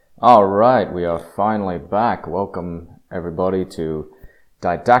All right, we are finally back. Welcome everybody to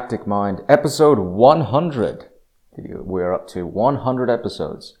Didactic Mind, episode 100. We're up to 100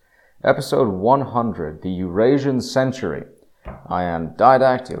 episodes. Episode 100, the Eurasian Century. I am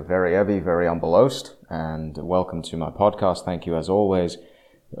Didactic, very heavy, very umbelost, and welcome to my podcast. Thank you as always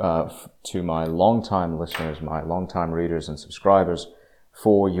to my long-time listeners, my long-time readers and subscribers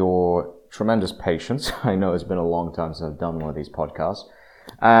for your tremendous patience. I know it's been a long time since I've done one of these podcasts.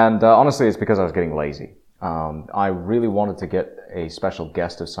 And honestly, it's because I was getting lazy. I really wanted to get a special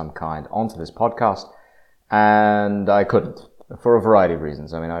guest of some kind onto this podcast, and I couldn't for a variety of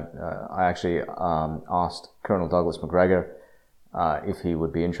reasons. I mean, I actually asked Colonel Douglas Macgregor if he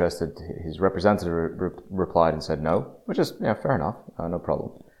would be interested. His representative replied and said no, which is fair enough, no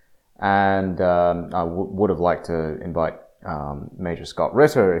problem. And I would have liked to invite Major Scott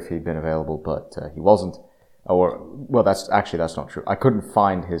Ritter if he'd been available, but he wasn't. That's not true. I couldn't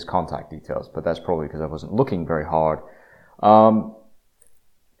find his contact details, but that's probably because I wasn't looking very hard. I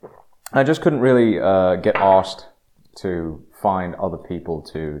just couldn't really get asked to find other people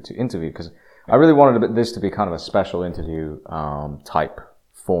to interview, because I really wanted this to be kind of a special interview type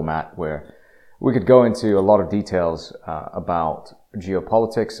format where we could go into a lot of details about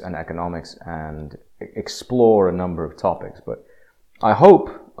geopolitics and economics and explore a number of topics. But I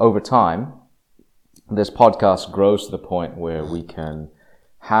hope over time this podcast grows to the point where we can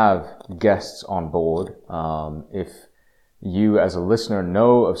have guests on board. If you as a listener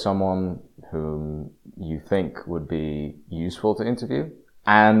know of someone whom you think would be useful to interview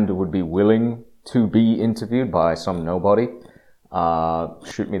and would be willing to be interviewed by some nobody,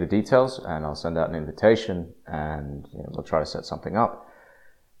 shoot me the details and I'll send out an invitation and we'll try to set something up.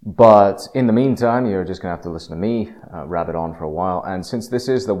 But in the meantime, you're just going to have to listen to me rabbit on for a while. And since this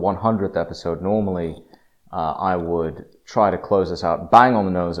is the 100th episode, normally I would try to close this out bang on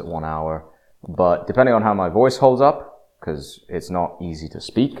the nose at 1 hour. But depending on how my voice holds up, because it's not easy to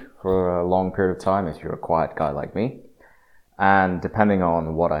speak for a long period of time if you're a quiet guy like me, and depending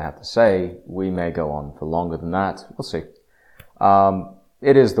on what I have to say, we may go on for longer than that. We'll see.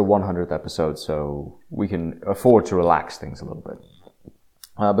 It is the 100th episode, so we can afford to relax things a little bit.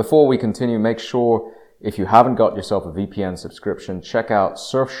 Before we continue, make sure if you haven't got yourself a VPN subscription, check out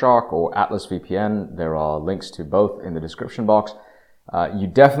Surfshark or Atlas VPN. There are links to both in the description box. You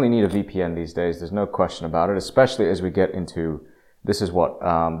definitely need a VPN these days. There's no question about it, especially as we get into, this is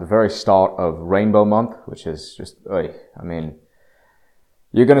the very start of Rainbow Month, which is just, you're going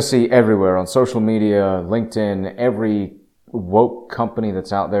to see everywhere on social media, LinkedIn, every woke company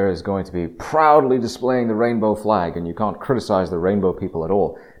that's out there is going to be proudly displaying the rainbow flag, and you can't criticize the rainbow people at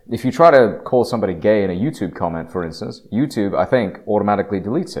all. If you try to call somebody gay in a YouTube comment, for instance, YouTube, I think, automatically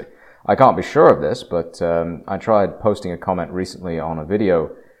deletes it. I can't be sure of this, but I tried posting a comment recently on a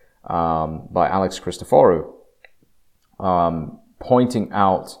video by Alex Christoforou pointing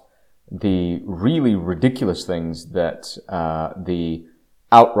out the really ridiculous things that the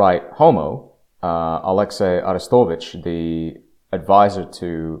outright homo, Alexei Arestovich, the advisor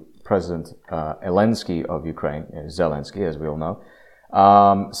to President Zelensky of Ukraine, Zelensky, as we all know,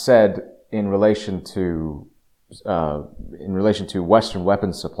 said in relation to Western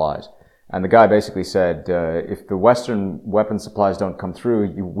weapons supplies. And the guy basically said, if the Western weapons supplies don't come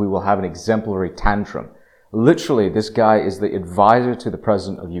through, we will have an exemplary tantrum. Literally, this guy is the advisor to the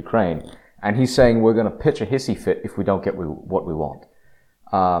president of Ukraine, and he's saying we're going to pitch a hissy fit if we don't get what we want.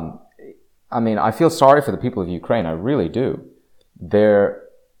 I feel sorry for the people of Ukraine. I really do.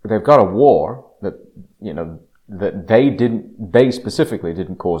 They've got a war that, that they specifically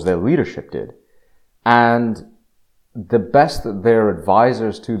didn't cause. Their leadership did. And the best that their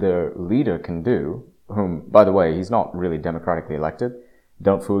advisors to their leader can do, whom, by the way, he's not really democratically elected.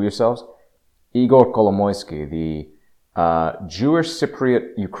 Don't fool yourselves. Igor Kolomoisky, the Jewish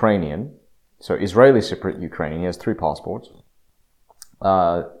Cypriot Ukrainian, so Israeli Cypriot Ukrainian, he has 3 passports,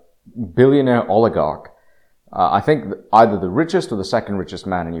 billionaire oligarch, I think either the richest or the second richest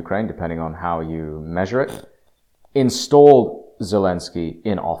man in Ukraine, depending on how you measure it, installed Zelensky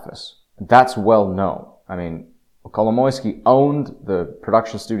in office. That's well known. Kolomoisky owned the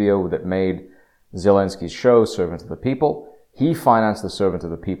production studio that made Zelensky's show, Servant of the People. He financed the Servant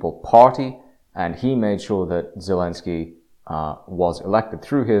of the People party, and he made sure that Zelensky was elected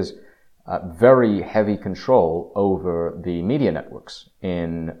through his very heavy control over the media networks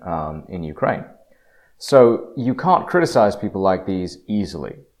in Ukraine. So you can't criticize people like these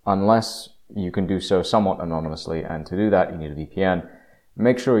easily unless you can do so somewhat anonymously, and to do that you need a VPN.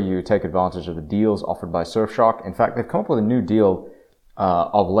 Make sure you take advantage of the deals offered by Surfshark. In fact, they've come up with a new deal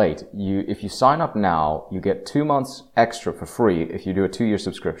of late. If you sign up now, you get 2 months extra for free if you do a 2-year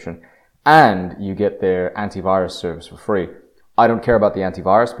subscription, and you get their antivirus service for free. I don't care about the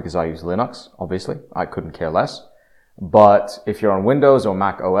antivirus because I use Linux, obviously. I couldn't care less. But if you're on Windows or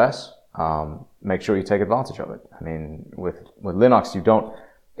Mac OS, make sure you take advantage of it. I mean, with Linux,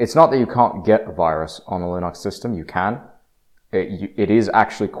 it's not that you can't get a virus on a Linux system. You can. It is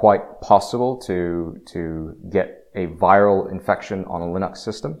actually quite possible to get a viral infection on a Linux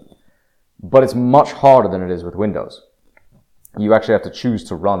system, but it's much harder than it is with Windows. You actually have to choose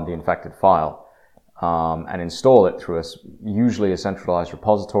to run the infected file and install it through usually a centralized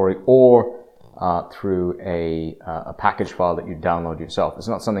repository or through a package file that you download yourself. It's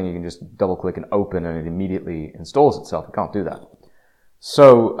not something you can just double click and open and it immediately installs itself. You can't do that.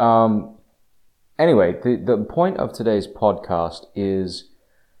 So anyway, the point of today's podcast is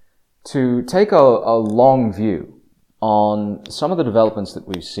to take a long view on some of the developments that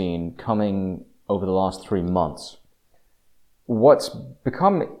we've seen coming over the last 3 months. What's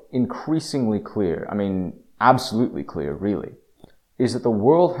become increasingly clear, I mean, absolutely clear, really, is that the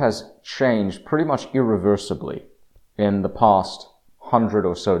world has changed pretty much irreversibly in the past 100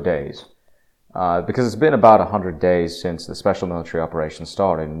 or so days. Because it's been about 100 days since the special military operation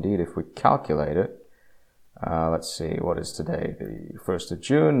started. Indeed, if we calculate it, let's see, what is today? The 1st of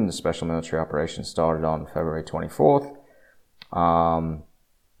June. The special military operation started on February 24th.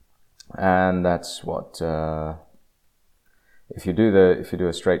 And that's what, if you do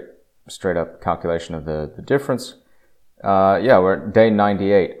a straight up calculation of the difference, we're at day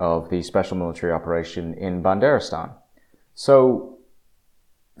 98 of the special military operation in Banderistan. So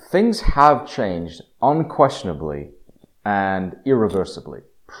things have changed unquestionably and irreversibly,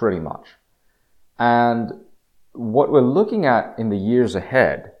 pretty much. And what we're looking at in the years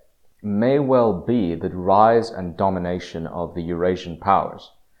ahead may well be the rise and domination of the Eurasian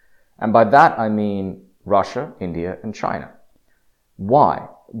powers. And by that I mean Russia, India, and China. Why?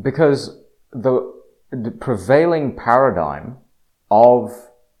 Because the prevailing paradigm of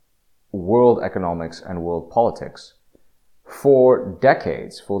world economics and world politics for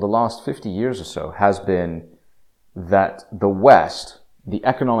decades, for the last 50 years or so, has been that the West, the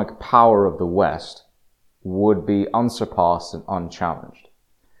economic power of the West, would be unsurpassed and unchallenged.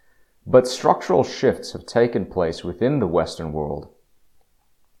 But structural shifts have taken place within the Western world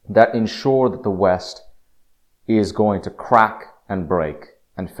that ensure that the West is going to crack and break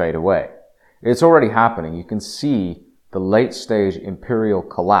and fade away. It's already happening. You can see the late stage imperial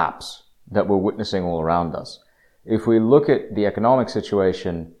collapse that we're witnessing all around us. If we look at the economic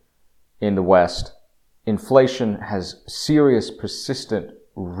situation in the West, inflation has serious, persistent,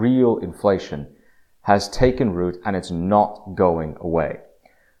 real inflation has taken root and it's not going away.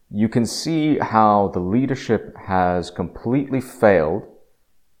 You can see how the leadership has completely failed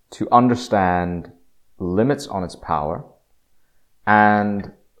to understand limits on its power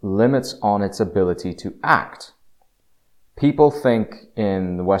and limits on its ability to act. People think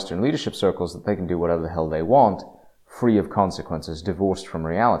in the Western leadership circles that they can do whatever the hell they want, free of consequences, divorced from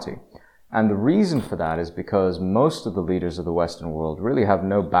reality. And the reason for that is because most of the leaders of the Western world really have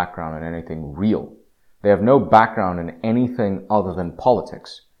no background in anything real. They have no background in anything other than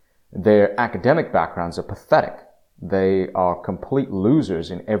politics. Their academic backgrounds are pathetic. They are complete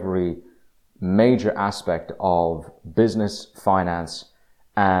losers in every major aspect of business, finance,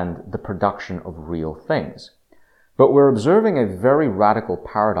 and the production of real things. But we're observing a very radical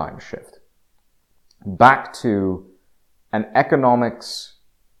paradigm shift back to an economics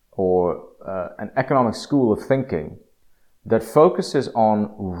or an economic school of thinking that focuses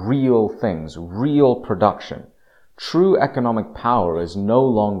on real things, real production. True economic power is no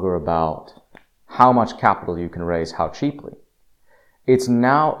longer about how much capital you can raise, how cheaply. It's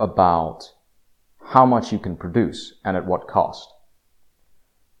now about how much you can produce and at what cost.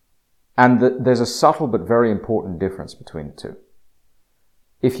 And there's a subtle but very important difference between the two.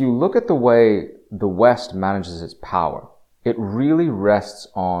 If you look at the way the West manages its power, it really rests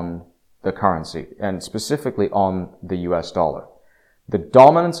on the currency, and specifically on the US dollar. The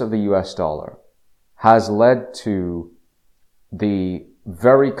dominance of the US dollar has led to the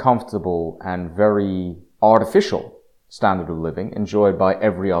very comfortable and very artificial standard of living enjoyed by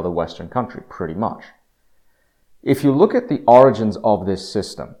every other Western country, pretty much. If you look at the origins of this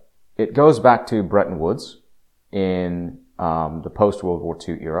system, it goes back to Bretton Woods in the post-World War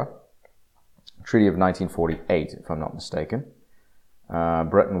II era, Treaty of 1948, if I'm not mistaken.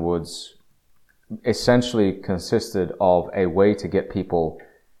 Bretton Woods essentially consisted of a way to get people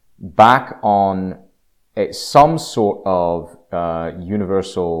back on some sort of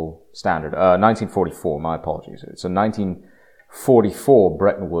universal standard. 1944, my apologies. It's a 1944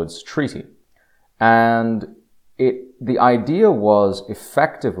 Bretton Woods Treaty. And the idea was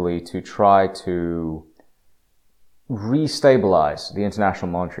effectively to try to restabilize the international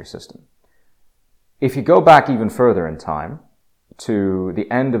monetary system. If you go back even further in time to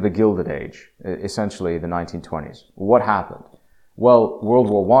the end of the Gilded Age, essentially the 1920s, what happened? Well, World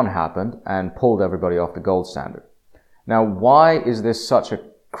War I happened and pulled everybody off the gold standard. Now, why is this such a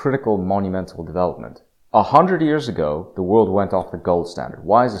critical, monumental development? 100 years ago, the world went off the gold standard.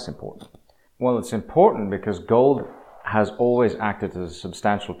 Why is this important? Well, it's important because gold has always acted as a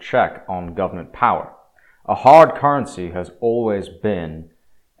substantial check on government power. A hard currency has always been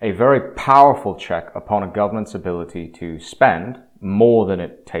a very powerful check upon a government's ability to spend more than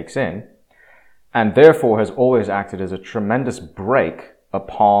it takes in, and therefore has always acted as a tremendous brake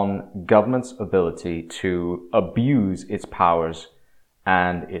upon government's ability to abuse its powers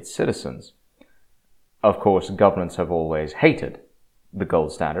and its citizens. Of course, governments have always hated the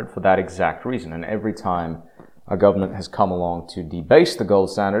gold standard for that exact reason, and every time a government has come along to debase the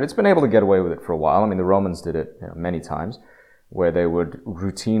gold standard, it's been able to get away with it for a while. I mean, the Romans did it many times, where they would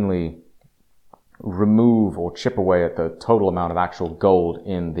routinely remove or chip away at the total amount of actual gold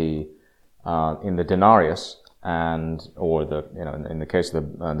in the denarius, and or in the case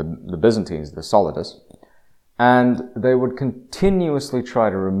of the Byzantines, the solidus, and they would continuously try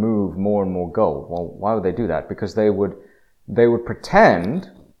to remove more and more gold. Well, why would they do that? Because they would pretend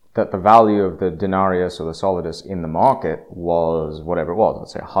that the value of the denarius or the solidus in the market was whatever it was,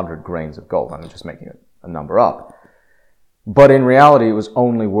 let's say 100 grains of gold. I'm just making a number up. But in reality, it was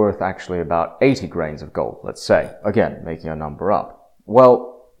only worth actually about 80 grains of gold, let's say. Again, making a number up.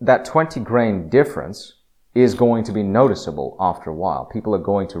 Well, that 20 grain difference is going to be noticeable after a while. People are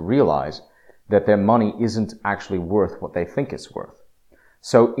going to realize that their money isn't actually worth what they think it's worth.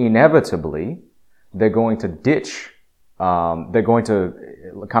 So inevitably, they're going to they're going to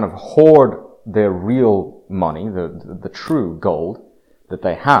kind of hoard their real money, the true gold that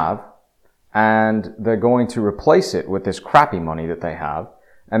they have, and they're going to replace it with this crappy money that they have,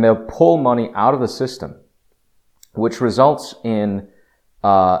 and they'll pull money out of the system, which results in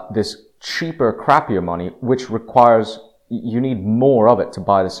this cheaper, crappier money, which requires, you need more of it to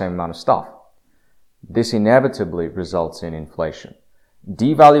buy the same amount of stuff. This inevitably results in inflation.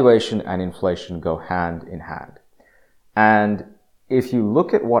 Devaluation and inflation go hand in hand. And if you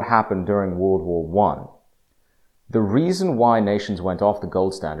look at what happened during World War I, the reason why nations went off the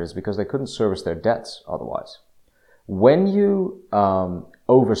gold standard is because they couldn't service their debts otherwise. When you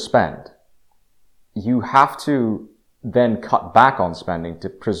overspend, you have to then cut back on spending to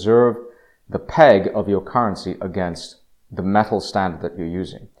preserve the peg of your currency against the metal standard that you're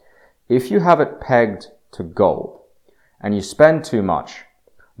using. If you have it pegged to gold and you spend too much,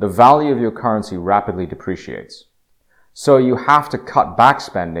 the value of your currency rapidly depreciates. So you have to cut back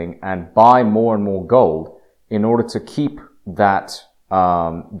spending and buy more and more gold in order to keep that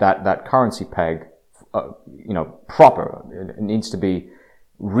currency peg, proper. It needs to be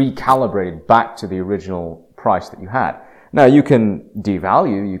recalibrated back to the original price that you had. Now you can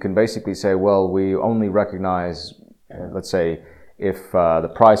devalue. You can basically say, well, we only recognize, let's say, if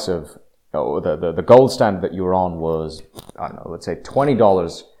the price of the gold standard that you were on was, I don't know, let's say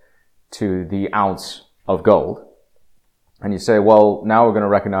 $20 to the ounce of gold. And you say, well, now we're going to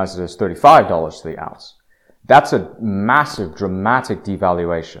recognize it as $35 to the ounce. That's a massive, dramatic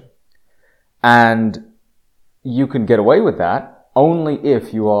devaluation. And you can get away with that only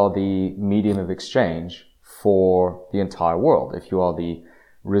if you are the medium of exchange for the entire world, if you are the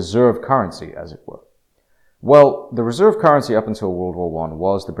reserve currency, as it were. Well, the reserve currency up until World War I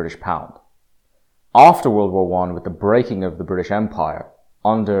was the British pound. After World War I, with the breaking of the British Empire,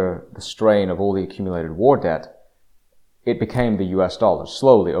 under the strain of all the accumulated war debt, it became the US dollar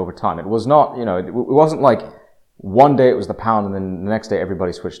slowly over time. It was not, it wasn't like one day it was the pound and then the next day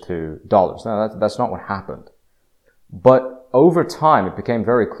everybody switched to dollars. No, that's not what happened. But over time, it became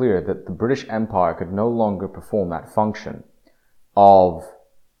very clear that the British Empire could no longer perform that function of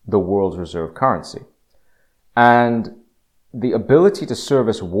the world's reserve currency. And the ability to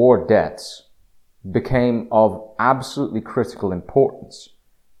service war debts became of absolutely critical importance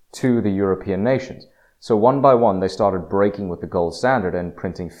to the European nations. So one by one, they started breaking with the gold standard and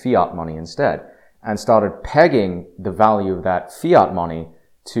printing fiat money instead, and started pegging the value of that fiat money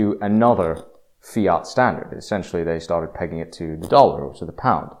to another fiat standard. Essentially, they started pegging it to the dollar or to the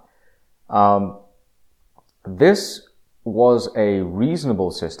pound. This was a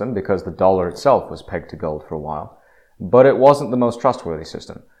reasonable system because the dollar itself was pegged to gold for a while, but it wasn't the most trustworthy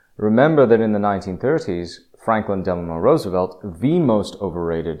system. Remember that in the 1930s, Franklin Delano Roosevelt, the most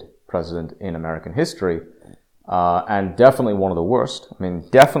overrated president in American history, and definitely one of the worst, I mean,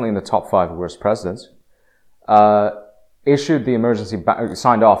 definitely in the top 5 worst presidents, issued the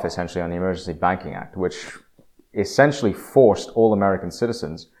signed off essentially on the Emergency Banking Act, which essentially forced all American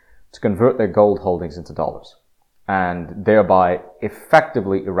citizens to convert their gold holdings into dollars, and thereby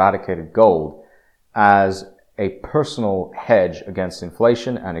effectively eradicated gold as a personal hedge against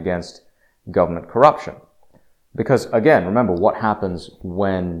inflation and against government corruption. Because again, remember what happens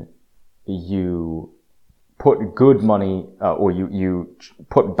when you put good money, or you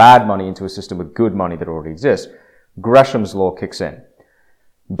put bad money into a system with good money that already exists. Gresham's law kicks in.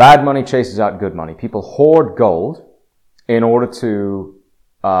 Bad money chases out good money. People hoard gold in order to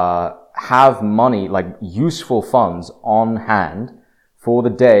have money, like useful funds, on hand for the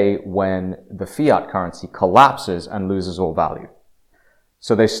day when the fiat currency collapses and loses all value.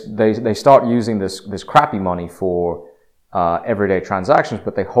 So they start using this crappy money for everyday transactions,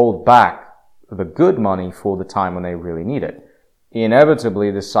 but they hold back the good money for the time when they really need it.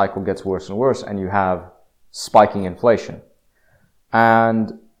 Inevitably, this cycle gets worse and worse, and you have spiking inflation.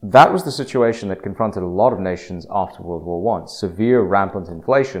 And that was the situation that confronted a lot of nations after World War I. Severe, rampant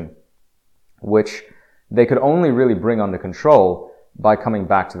inflation, which they could only really bring under control by coming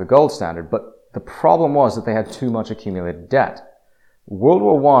back to the gold standard. But the problem was that they had too much accumulated debt. World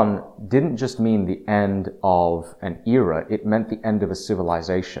War I didn't just mean the end of an era, it meant the end of a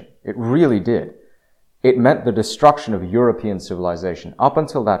civilization. It really did. It meant the destruction of European civilization. Up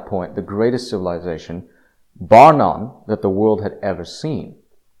until that point, the greatest civilization, bar none, that the world had ever seen.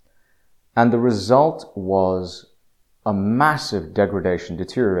 And the result was a massive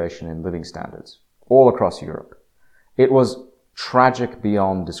deterioration in living standards all across Europe. It was tragic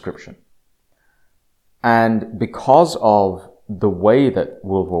beyond description. And because of the way that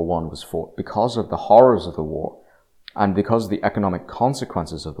World War I was fought, because of the horrors of the war, and because of the economic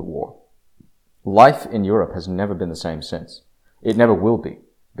consequences of the war, life in Europe has never been the same since. It never will be,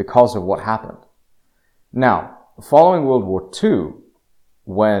 because of what happened. Now, following World War II,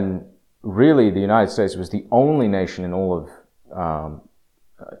 when really the United States was the only nation in all of,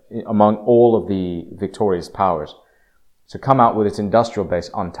 among all of the victorious powers to come out with its industrial base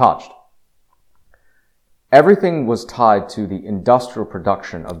untouched, everything was tied to the industrial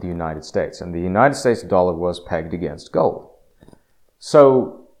production of the United States, and the United States dollar was pegged against gold.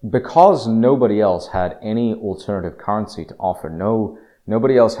 So, because nobody else had any alternative currency to offer,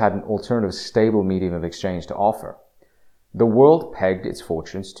 nobody else had an alternative stable medium of exchange to offer, the world pegged its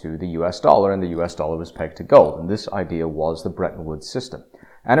fortunes to the US dollar, and the US dollar was pegged to gold. And this idea was the Bretton Woods system.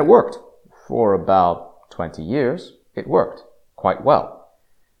 And it worked. For about 20 years, it worked quite well.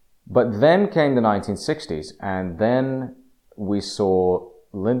 But then came the 1960s, and then we saw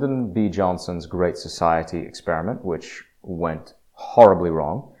Lyndon B. Johnson's Great Society experiment, which went horribly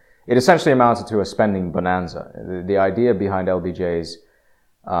wrong. It essentially amounted to a spending bonanza. The idea behind LBJ's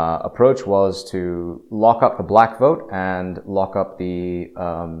approach was to lock up the black vote and lock up the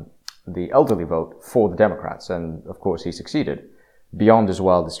elderly vote for the Democrats. And of course, he succeeded beyond his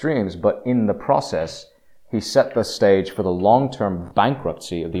wildest dreams, but in the process, he set the stage for the long-term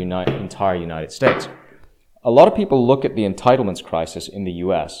bankruptcy of the entire United States. A lot of people look at the entitlements crisis in the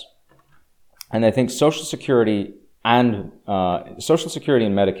U.S. and they think Social Security and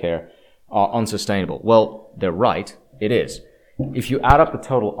Medicare are unsustainable. Well, they're right. It is. If you add up the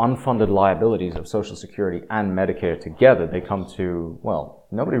total unfunded liabilities of Social Security and Medicare together, they come to, well,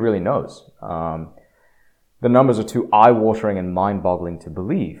 nobody really knows. The numbers are too eye-watering and mind-boggling to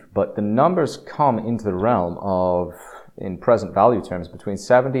believe, but the numbers come into the realm of, in present value terms, between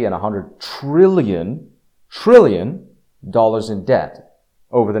 70 and 100 trillion dollars in debt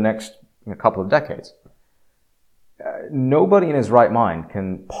over the next couple of decades. Nobody in his right mind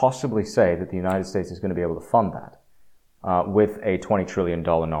can possibly say that the United States is going to be able to fund that with a $20 trillion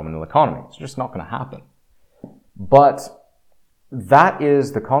nominal economy. It's just not going to happen. But that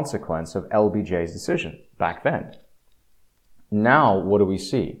is the consequence of LBJ's decision back then. Now, what do we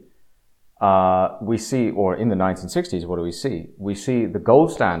see? We see, or in the 1960s, what do we see? We see the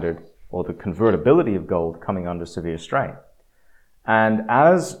gold standard, or the convertibility of gold, coming under severe strain. And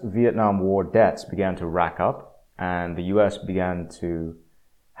as Vietnam War debts began to rack up, and the U.S. began to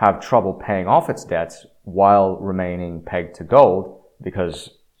have trouble paying off its debts while remaining pegged to gold,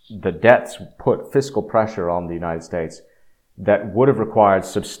 because the debts put fiscal pressure on the United States that would have required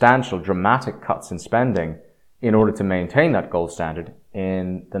substantial, dramatic cuts in spending in order to maintain that gold standard.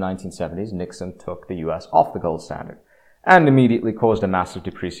 In the 1970s, Nixon took the U.S. off the gold standard and immediately caused a massive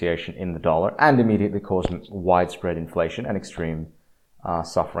depreciation in the dollar and immediately caused widespread inflation and extreme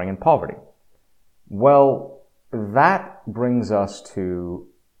suffering and poverty. Well, that brings us to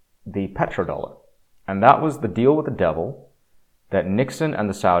the petrodollar. And that was the deal with the devil that Nixon and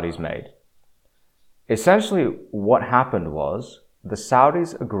the Saudis made. Essentially, what happened was the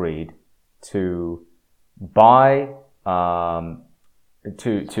Saudis agreed to buy,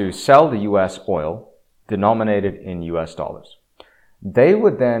 to sell the US oil denominated in US dollars. They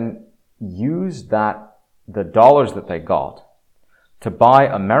would then use the dollars that they got to buy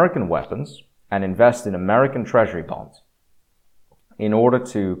American weapons and invest in American treasury bonds in order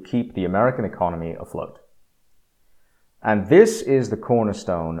to keep the American economy afloat. And this is the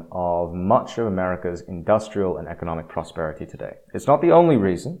cornerstone of much of America's industrial and economic prosperity today. It's not the only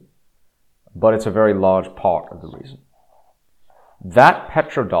reason, but it's a very large part of the reason. That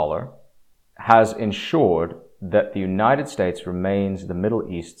petrodollar has ensured that the United States remains the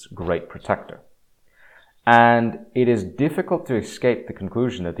Middle East's great protector. And it is difficult to escape the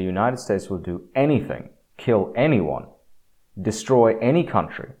conclusion that the United States will do anything, kill anyone, destroy any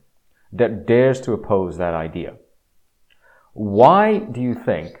country that dares to oppose that idea. Why do you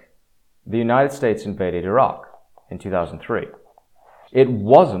think the United States invaded Iraq in 2003? It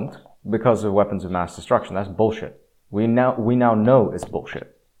wasn't because of weapons of mass destruction. That's bullshit. We now know it's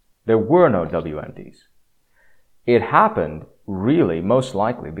bullshit. There were no WMDs. It happened, really, most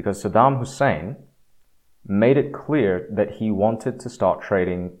likely, because Saddam Hussein made it clear that he wanted to start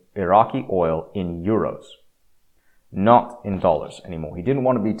trading Iraqi oil in euros, not in dollars anymore. He didn't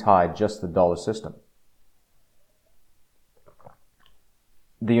want to be tied just to the dollar system.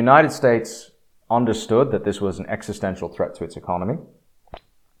 The United States understood that this was an existential threat to its economy,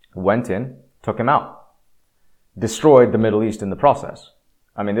 went in, took him out, destroyed the Middle East in the process.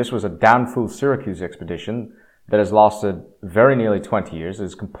 I mean, this was a damn fool Syracuse expedition that has lasted very nearly 20 years. It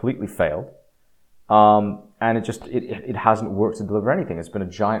has completely failed. And it hasn't worked to deliver anything. It's been a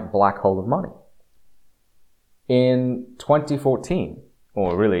giant black hole of money. In 2014,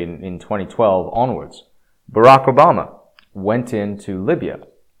 or really in 2012 onwards, Barack Obama went into Libya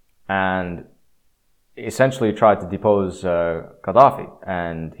and essentially tried to depose Gaddafi,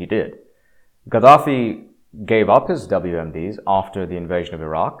 and he did. Gaddafi gave up his WMDs after the invasion of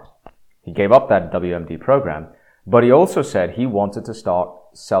Iraq. He gave up that WMD program, but he also said he wanted to start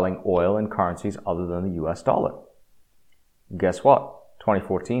selling oil in currencies other than the US dollar. Guess what?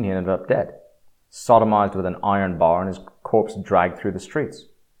 2014, he ended up dead, sodomized with an iron bar and his corpse dragged through the streets.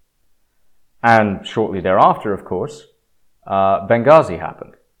 And shortly thereafter, of course, Benghazi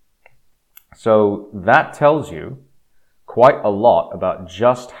happened. So that tells you quite a lot about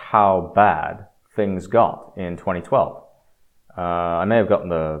just how bad things got in 2012. I may have gotten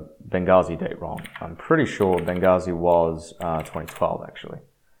the Benghazi date wrong. I'm pretty sure Benghazi was 2012, actually.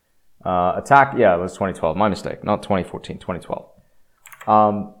 It was 2012. My mistake, not 2014,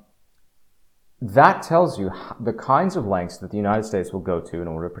 2012. That tells you the kinds of lengths that the United States will go to in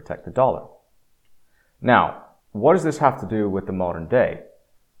order to protect the dollar. Now, what does this have to do with the modern day?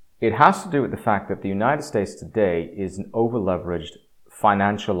 It has to do with the fact that the United States today is an over-leveraged,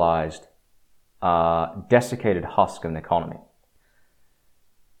 financialized, desiccated husk of an economy.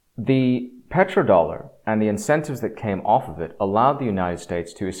 The petrodollar and the incentives that came off of it allowed the United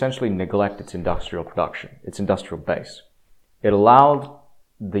States to essentially neglect its industrial production, its industrial base. It allowed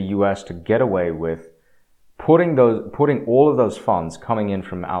the US to get away with putting all of those funds coming in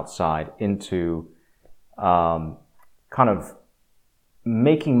from outside into kind of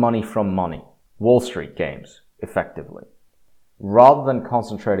making money from money, Wall Street games, effectively, rather than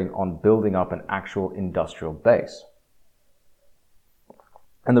concentrating on building up an actual industrial base.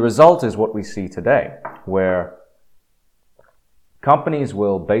 And the result is what we see today, where companies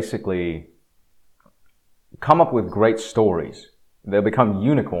will basically come up with great stories. They'll become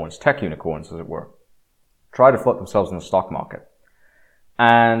unicorns, tech unicorns, as it were, try to float themselves in the stock market.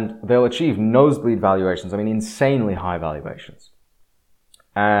 And they'll achieve nosebleed valuations, insanely high valuations.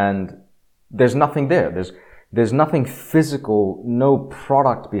 And there's nothing there. There's nothing physical, no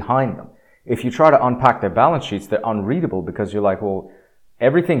product behind them. If you try to unpack their balance sheets, they're unreadable because you're like, well,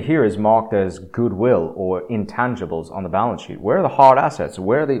 everything here is marked as goodwill or intangibles on the balance sheet. Where are the hard assets?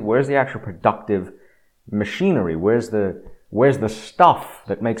 Where's the actual productive machinery? Where's the stuff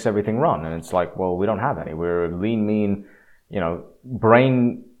that makes everything run? And it's like, well, we don't have any. We're a lean, mean,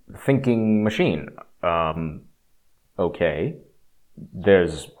 brain thinking machine. Okay.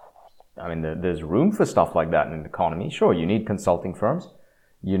 There's room for stuff like that in an economy. Sure, you need consulting firms.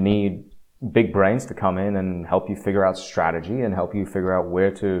 You need big brains to come in and help you figure out strategy and help you figure out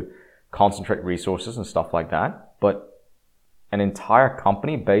where to concentrate resources and stuff like that. But an entire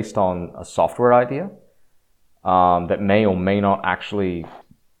company based on a software idea that may or may not actually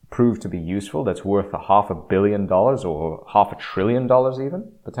prove to be useful, that's worth $500 million or $500 billion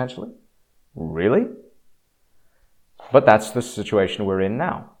even, potentially? Really? But that's the situation we're in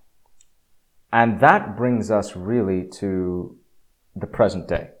now. And that brings us really to the present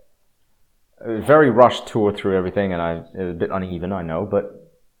day. A very rushed tour through everything, and a bit uneven, I know, but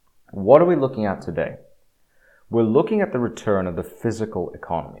what are we looking at today? We're looking at the return of the physical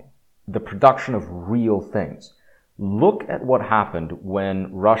economy, the production of real things. Look at what happened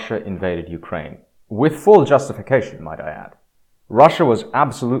when Russia invaded Ukraine, with full justification, might I add. Russia was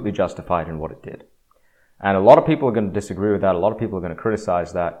absolutely justified in what it did. And a lot of people are going to disagree with that. A lot of people are going to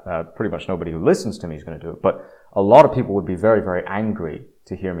criticize that. Pretty much nobody who listens to me is going to do it. But a lot of people would be very, very angry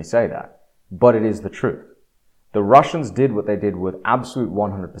to hear me say that. But it is the truth. The Russians did what they did with absolute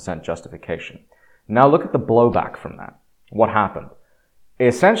 100% justification. Now look at the blowback from that. What happened?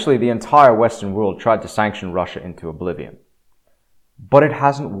 Essentially, the entire Western world tried to sanction Russia into oblivion. But it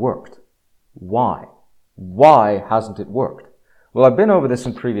hasn't worked. Why? Why hasn't it worked? Well, I've been over this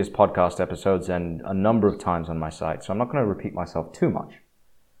in previous podcast episodes and a number of times on my site, so I'm not going to repeat myself too much.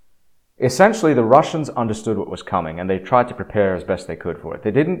 Essentially, the Russians understood what was coming and they tried to prepare as best they could for it.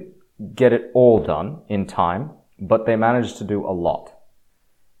 They didn't get it all done in time, but they managed to do a lot.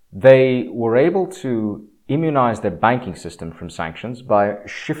 They were able to immunize their banking system from sanctions by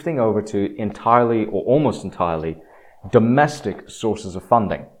shifting over to entirely or almost entirely domestic sources of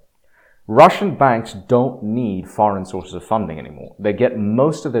funding. Russian banks don't need foreign sources of funding anymore. They get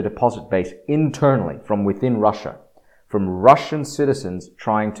most of their deposit base internally from within Russia, from Russian citizens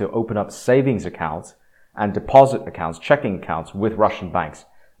trying to open up savings accounts and deposit accounts, checking accounts with Russian banks,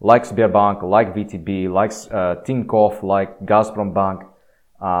 like Sberbank, like VTB, like Tinkoff, like Gazprombank,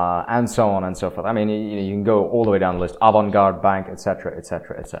 and so on and so forth. I mean, you can go all the way down the list, Avangard Bank, etc.,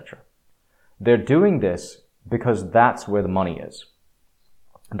 etc., etc. They're doing this because that's where the money is.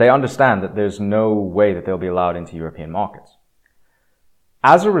 They understand that there's no way that they'll be allowed into European markets.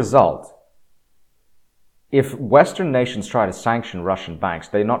 As a result, if Western nations try to sanction Russian banks,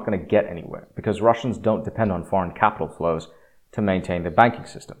 they're not going to get anywhere because Russians don't depend on foreign capital flows to maintain their banking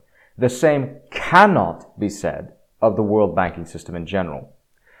system. The same cannot be said of the world banking system in general.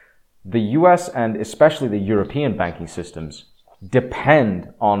 The US and especially the European banking systems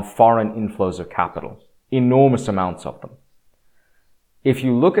depend on foreign inflows of capital, enormous amounts of them. If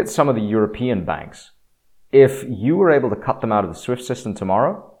you look at some of the European banks, if you were able to cut them out of the SWIFT system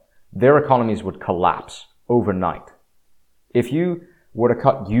tomorrow, their economies would collapse overnight. If you were to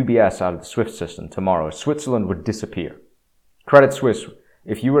cut UBS out of the SWIFT system tomorrow, Switzerland would disappear. Credit Suisse,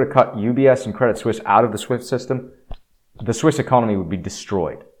 if you were to cut UBS and Credit Suisse out of the SWIFT system, the Swiss economy would be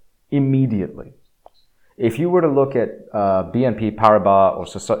destroyed immediately. If you were to look at BNP Paribas or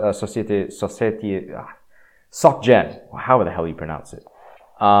SocGen, however the hell you pronounce it,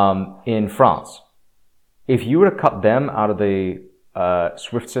 in France, if you were to cut them out of the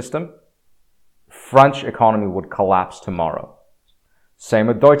SWIFT system, French economy would collapse tomorrow. Same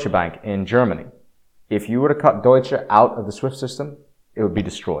with Deutsche Bank in Germany. If you were to cut Deutsche out of the SWIFT system, it would be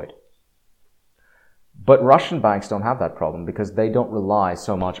destroyed. But Russian banks don't have that problem because they don't rely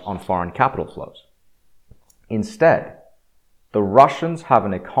so much on foreign capital flows. Instead, the Russians have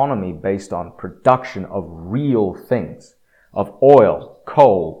an economy based on production of real things, of oil,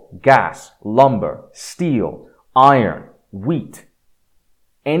 coal, gas, lumber, steel, iron, wheat,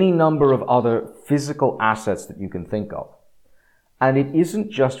 any number of other physical assets that you can think of. And it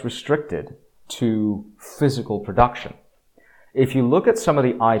isn't just restricted to physical production. If you look at some of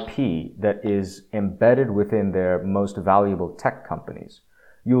the IP that is embedded within their most valuable tech companies,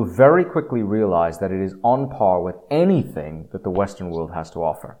 you'll very quickly realize that it is on par with anything that the Western world has to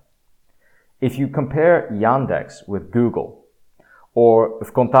offer. If you compare Yandex with Google, or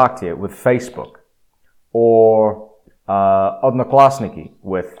VKontakte with Facebook, or Odnoklassniki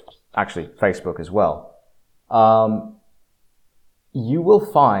with actually Facebook as well, you will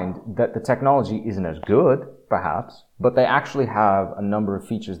find that the technology isn't as good, perhaps, but they actually have a number of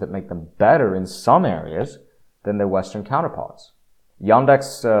features that make them better in some areas than their Western counterparts.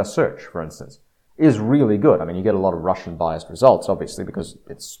 Yandex search, for instance, is really good. I mean, you get a lot of Russian biased results, obviously, because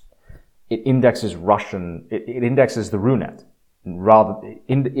it indexes Russian, it indexes the RUNET.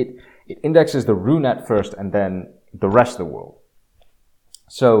 It indexes the RUNET first and then the rest of the world.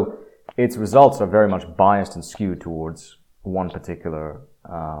 So its results are very much biased and skewed towards one particular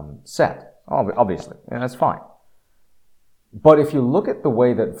set, obviously, and that's fine. But if you look at the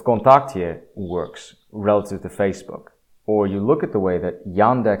way that VKontakte works relative to Facebook, or you look at the way that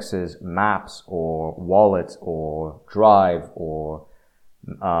Yandex's Maps or Wallet or Drive or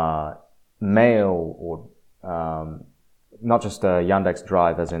Mail or not just Yandex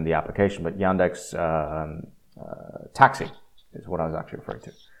Drive as in the application, but Yandex Taxi is what I was actually referring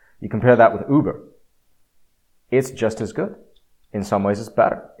to. You compare that with Uber. it's just as good. In some ways, it's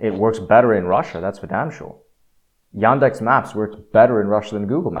better. It works better in Russia, that's for damn sure. Yandex Maps works better in Russia than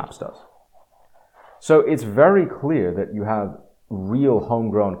Google Maps does. So it's very clear that you have real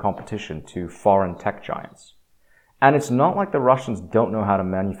homegrown competition to foreign tech giants. And it's not like the Russians don't know how to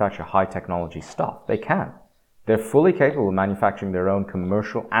manufacture high technology stuff. They can. They're fully capable of manufacturing their own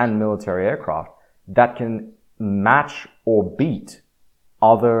commercial and military aircraft that can match or beat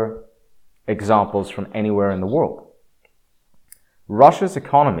other examples from anywhere in the world. Russia's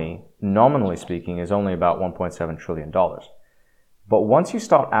economy, nominally speaking, is only about $1.7 trillion. But once you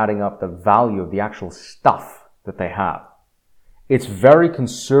start adding up the value of the actual stuff that they have, it's very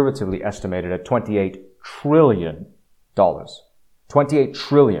conservatively estimated at $28 trillion. 28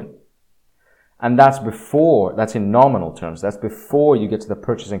 trillion. And that's in nominal terms. That's before you get to the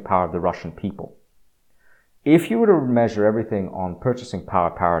purchasing power of the Russian people. If you were to measure everything on purchasing power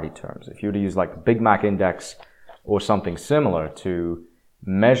parity terms, if you were to use like the Big Mac Index or something similar to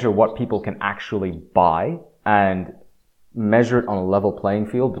measure what people can actually buy and measure it on a level playing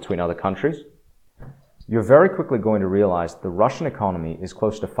field between other countries, you're very quickly going to realize the Russian economy is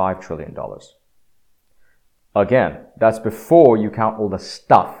close to $5 trillion. Again, that's before you count all the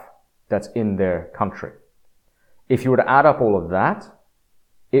stuff that's in their country. If you were to add up all of that,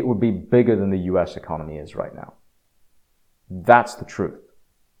 it would be bigger than the US economy is right now. That's the truth.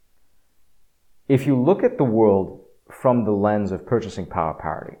 If you look at the world from the lens of purchasing power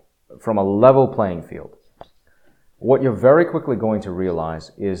parity, from a level playing field, what you're very quickly going to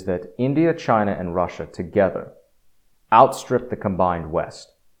realize is that India, China, and Russia together outstrip the combined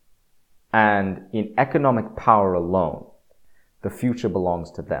West. And in economic power alone, the future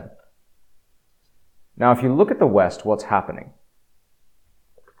belongs to them. Now, if you look at the West, what's happening?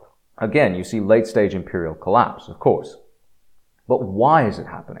 Again, you see late-stage imperial collapse, of course. But why is it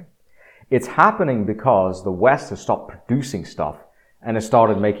happening? It's happening because the West has stopped producing stuff and has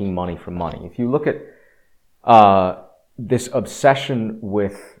started making money from money. If you look at this obsession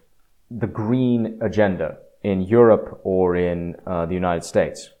with the green agenda in Europe or in the United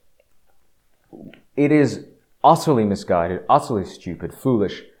States, it is utterly misguided, utterly stupid,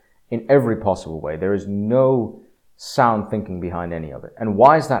 foolish in every possible way. There is no sound thinking behind any of it. And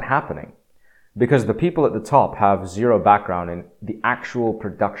why is that happening? Because the people at the top have zero background in the actual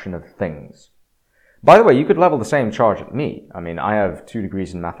production of things. By the way, you could level the same charge at me. I mean, I have 2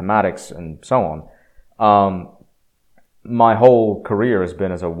 degrees in mathematics and so on. My whole career has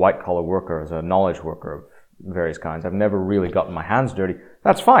been as a white-collar worker, as a knowledge worker of various kinds. I've never really gotten my hands dirty.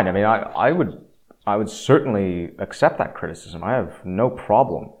 That's fine. I mean, I would certainly accept that criticism. I have no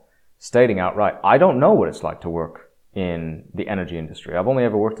problem stating outright, I don't know what it's like to work in the energy industry. I've only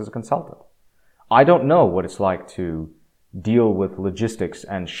ever worked as a consultant. I don't know what it's like to deal with logistics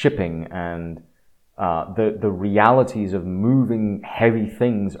and shipping and the realities of moving heavy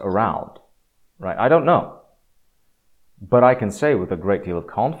things around, right? I don't know. But I can say with a great deal of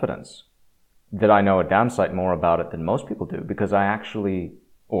confidence that I know a damn sight more about it than most people do, because I actually,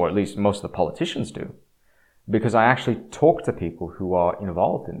 or at least most of the politicians do, because I actually talk to people who are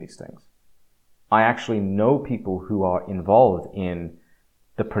involved in these things. I actually know people who are involved in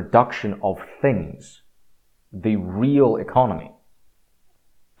the production of things, the real economy.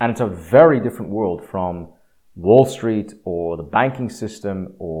 And it's a very different world from Wall Street or the banking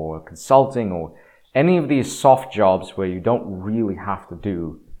system or consulting or any of these soft jobs where you don't really have to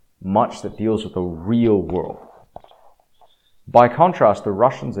do much that deals with the real world. By contrast, the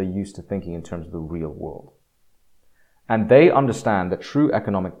Russians are used to thinking in terms of the real world. And they understand that true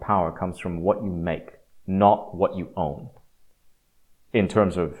economic power comes from what you make, not what you own. In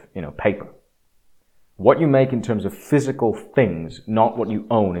terms of, paper. What you make in terms of physical things, not what you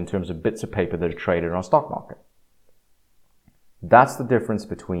own in terms of bits of paper that are traded on a stock market. That's the difference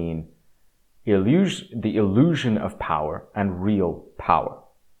between the illusion of power and real power.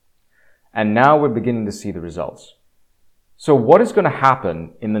 And now we're beginning to see the results. So what is going to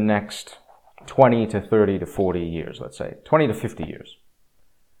happen in the next 20 to 30 to 40 years, let's say, 20 to 50 years?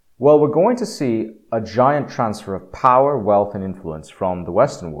 Well, we're going to see a giant transfer of power, wealth, and influence from the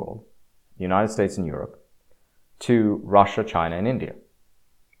Western world, the United States and Europe, to Russia, China, and India.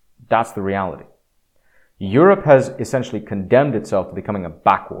 That's the reality. Europe has essentially condemned itself to becoming a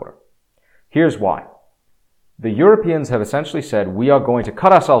backwater. Here's why. The Europeans have essentially said, we are going to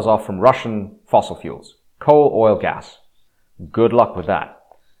cut ourselves off from Russian fossil fuels, coal, oil, gas. Good luck with that.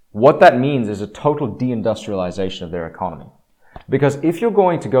 What that means is a total deindustrialization of their economy. Because if you're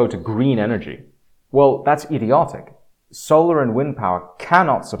going to go to green energy, well, that's idiotic. Solar and wind power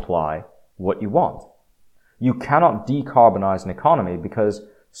cannot supply what you want. You cannot decarbonize an economy because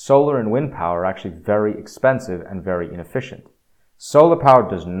solar and wind power are actually very expensive and very inefficient. Solar power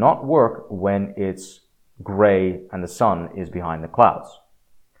does not work when it's gray and the sun is behind the clouds.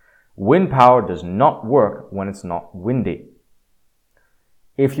 Wind power does not work when it's not windy.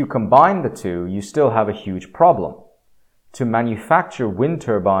 If you combine the two, you still have a huge problem. To manufacture wind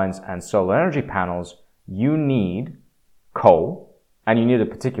turbines and solar energy panels, you need coal, and you need a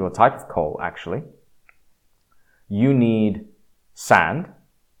particular type of coal, actually. You need sand,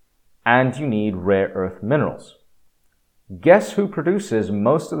 and you need rare earth minerals. Guess who produces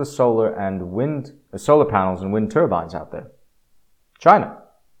most of the solar panels and wind turbines out there? China.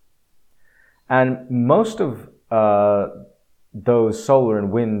 And most of those solar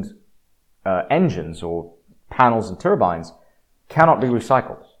and wind engines or panels and turbines cannot be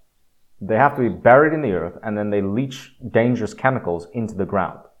recycled. They have to be buried in the earth, and then they leach dangerous chemicals into the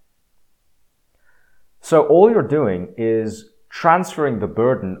ground. So all you're doing is transferring the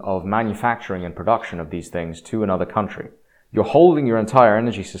burden of manufacturing and production of these things to another country. You're holding your entire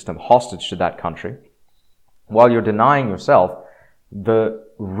energy system hostage to that country while you're denying yourself the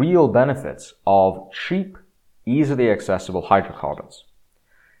real benefits of cheap, easily accessible hydrocarbons.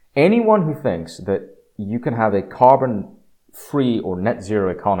 Anyone who thinks that you can have a carbon-free or net zero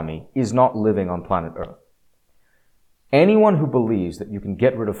economy is not living on planet Earth. Anyone who believes that you can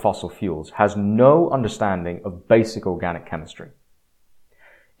get rid of fossil fuels has no understanding of basic organic chemistry.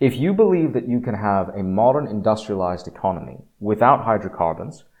 If you believe that you can have a modern industrialized economy without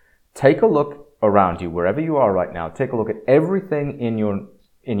hydrocarbons, take a look around you, wherever you are right now. Take a look at everything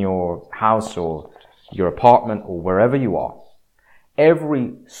in your house or your apartment or wherever you are.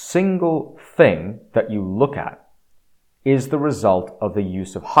 Every single thing that you look at is the result of the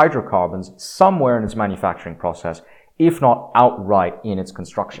use of hydrocarbons somewhere in its manufacturing process, if not outright in its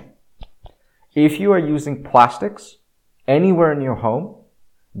construction. If you are using plastics anywhere in your home,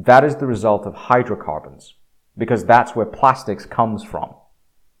 that is the result of hydrocarbons, because that's where plastics comes from.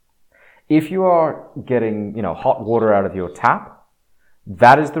 If you are getting, hot water out of your tap,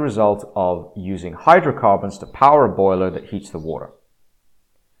 that is the result of using hydrocarbons to power a boiler that heats the water.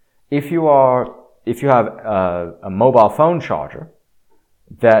 If you have a mobile phone charger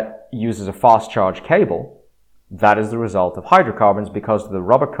that uses a fast charge cable, that is the result of hydrocarbons, because the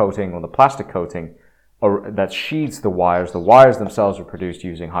rubber coating or the plastic coating that sheathes the wires themselves are produced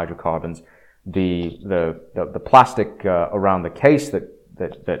using hydrocarbons. The plastic around the case that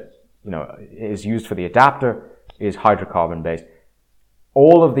is used for the adapter is hydrocarbon based.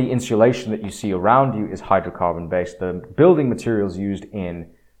 All of the insulation that you see around you is hydrocarbon based. The building materials used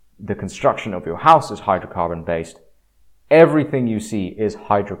in the construction of your house is hydrocarbon based. Everything you see is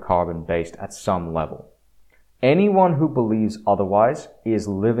hydrocarbon based at some level. Anyone who believes otherwise is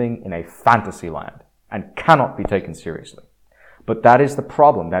living in a fantasy land and cannot be taken seriously. But that is the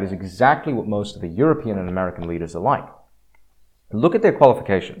problem. That is exactly what most of the European and American leaders are like. Look at their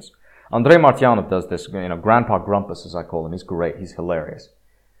qualifications. Andrei Martyanov does this, Grandpa Grumpus, as I call him. He's great. He's hilarious.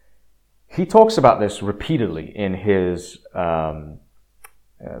 He talks about this repeatedly in his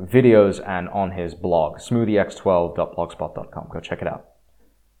videos and on his blog, smoothiex12.blogspot.com. Go check it out.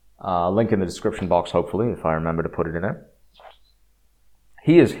 Link in the description box, hopefully, if I remember to put it in there.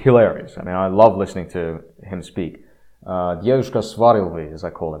 He is hilarious. I love listening to him speak. Diedushka Svarilvi, as I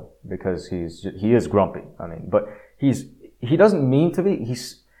call him, because he is grumpy. But he doesn't mean to be.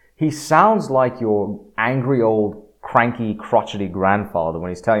 He sounds like your angry old cranky crotchety grandfather when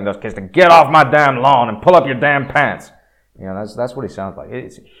he's telling those kids to get off my damn lawn and pull up your damn pants. That's what he sounds like.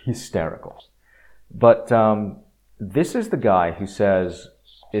 It's hysterical. But this is the guy who says,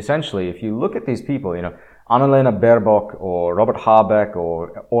 essentially, if you look at these people, Annalena Baerbock or Robert Habeck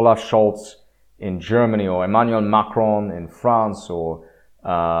or Olaf Scholz in Germany or Emmanuel Macron in France or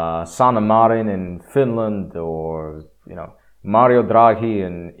Sanna Marin in Finland or, Mario Draghi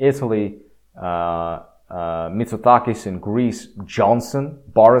in Italy, Mitsotakis in Greece,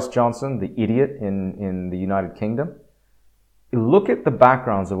 Boris Johnson, the idiot in the United Kingdom. Look at the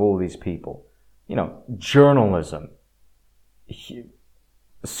backgrounds of all these people. Journalism,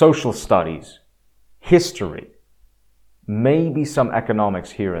 social studies, history, maybe some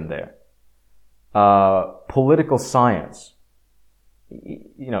economics here and there, political science,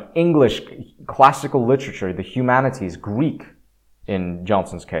 English, classical literature, the humanities, Greek in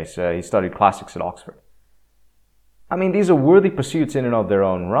Johnson's case. He studied classics at Oxford. These are worthy pursuits in and of their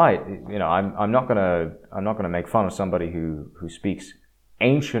own right. I'm not gonna make fun of somebody who speaks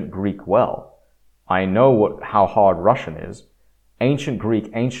ancient Greek well. I know how hard Russian is. Ancient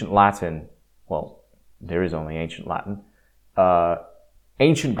Greek, ancient Latin, well, there is only ancient Latin.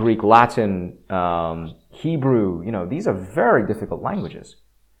 Ancient Greek, Latin, Hebrew, these are very difficult languages.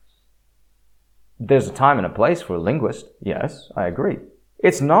 There's a time and a place for a linguist. Yes, I agree.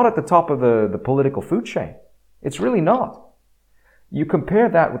 It's not at the top of the political food chain. It's really not. You compare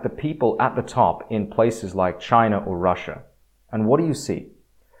that with the people at the top in places like China or Russia, and what do you see?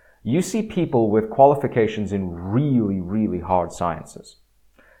 You see people with qualifications in really, really hard sciences.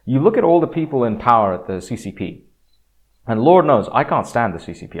 You look at all the people in power at the CCP, and Lord knows, I can't stand the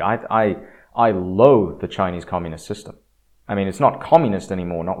CCP. I loathe the Chinese communist system. I mean, it's not communist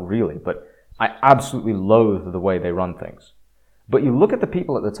anymore, not really, but I absolutely loathe the way they run things. But you look at the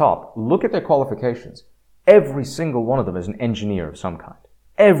people at the top, look at their qualifications. Every single one of them is an engineer of some kind.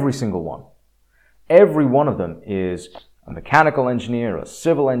 Every single one. Every one of them is a mechanical engineer, a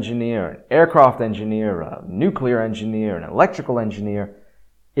civil engineer, an aircraft engineer, a nuclear engineer, an electrical engineer.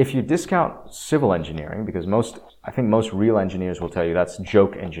 If you discount civil engineering, because I think most real engineers will tell you that's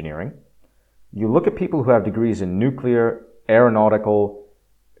joke engineering, you look at people who have degrees in nuclear, aeronautical,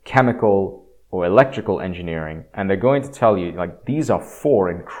 chemical, or electrical engineering, and they're going to tell you, like, these are 4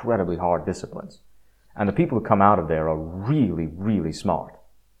 incredibly hard disciplines. And the people who come out of there are really, really smart.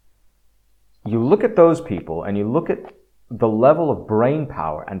 You look at those people and you look at the level of brain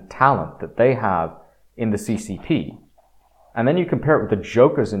power and talent that they have in the CCP, and then you compare it with the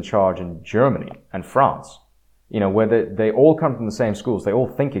jokers in charge in Germany and France, where they all come from the same schools, they all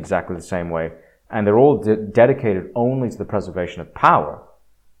think exactly the same way, and they're all dedicated only to the preservation of power.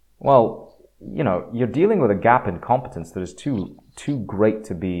 Well, you're dealing with a gap in competence that is too great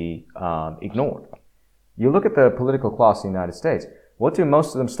to be ignored. You look at the political class in the United States. What do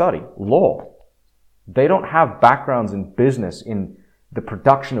most of them study? Law. They don't have backgrounds in business, in the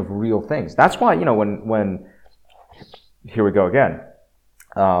production of real things. That's why, when here we go again.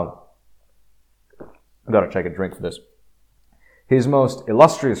 I've got to take a drink for this. His most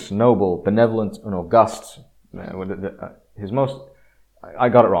illustrious, noble, benevolent, and august, I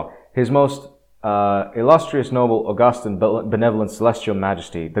got it wrong. His most illustrious, noble, august, and benevolent celestial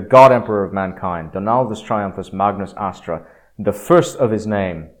majesty, the God Emperor of mankind, Donaldus Triumphus Magnus Astra, the first of his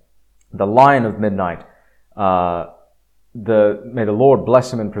name, the Lion of Midnight, may the Lord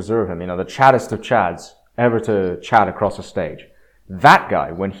bless him and preserve him, the chattest of chads ever to chat across a stage. That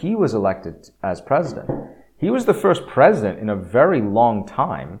guy, when he was elected as president, he was the first president in a very long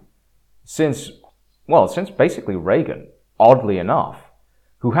time since basically Reagan, oddly enough,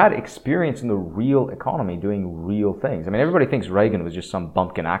 who had experience in the real economy doing real things. I mean, everybody thinks Reagan was just some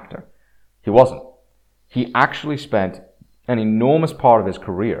bumpkin actor. He wasn't. He actually spent an enormous part of his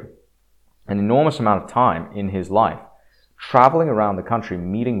career, an enormous amount of time in his life, traveling around the country,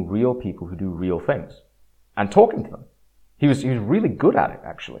 meeting real people who do real things, and talking to them. He was really good at it,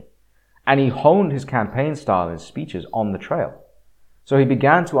 actually. And he honed his campaign style and his speeches on the trail. So he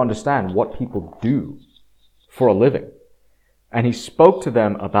began to understand what people do for a living. And he spoke to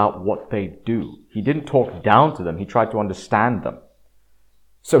them about what they do. He didn't talk down to them. He tried to understand them.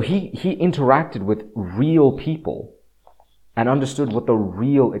 So he interacted with real people and understood what the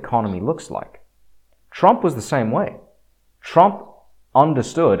real economy looks like. Trump was the same way. Trump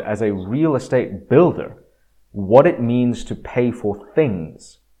understood as a real estate builder what it means to pay for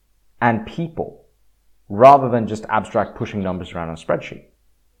things and people rather than just abstract pushing numbers around on a spreadsheet.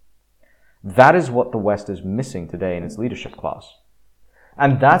 That is what the West is missing today in its leadership class.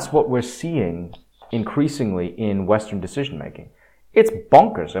 And that's what we're seeing increasingly in Western decision making. It's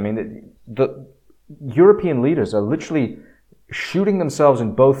bonkers. I mean, the European leaders are literally shooting themselves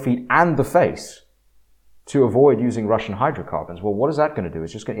in both feet and the face to avoid using Russian hydrocarbons. Well, what is that going to do?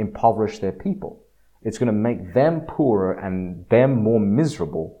 It's just going to impoverish their people. It's going to make them poorer and them more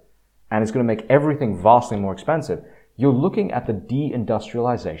miserable, and it's going to make everything vastly more expensive. You're looking at the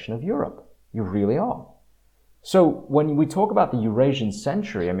deindustrialization of Europe. You really are. So when we talk about the Eurasian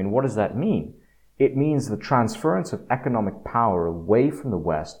century, I mean, what does that mean? It means the transference of economic power away from the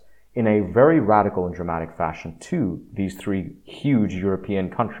West in a very radical and dramatic fashion to these 3 huge European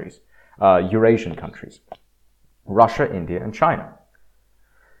countries, Eurasian countries, Russia, India, and China.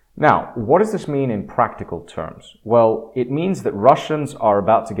 Now, what does this mean in practical terms? Well, it means that Russians are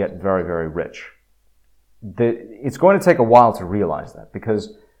about to get very, very rich. It's going to take a while to realize that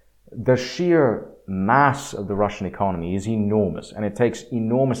because the sheer mass of the Russian economy is enormous and it takes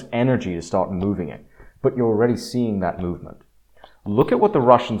enormous energy to start moving it. But you're already seeing that movement. Look at what the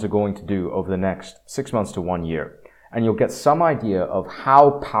Russians are going to do over the next 6 months to 1 year, and you'll get some idea of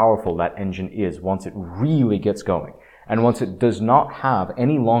how powerful that engine is once it really gets going. And once it does not have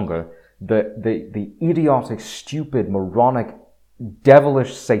any longer the idiotic, stupid, moronic,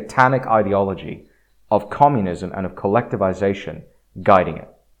 devilish, satanic ideology of communism and of collectivization guiding it.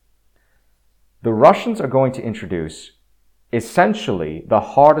 The Russians are going to introduce essentially the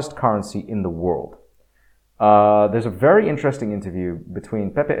hardest currency in the world. There's a very interesting interview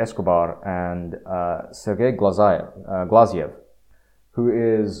between Pepe Escobar and Sergei Glaziev, who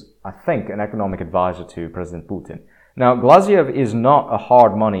is, I think, an economic advisor to President Putin. Now, Glaziev is not a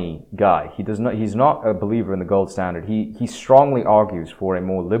hard money guy. He's not a believer in the gold standard. He strongly argues for a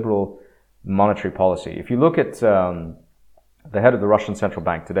more liberal monetary policy. If you look at the head of the Russian central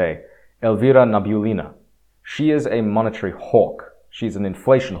bank today, Elvira Nabiullina, she is a monetary hawk. She's an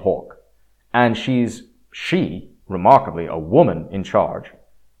inflation hawk. And she, remarkably, a woman in charge,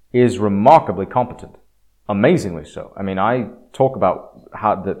 is remarkably competent. Amazingly so. I mean, I talk about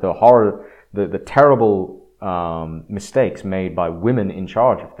how the horror, the terrible mistakes made by women in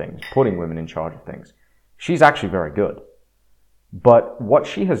charge of things, putting women in charge of things. She's actually very good. But what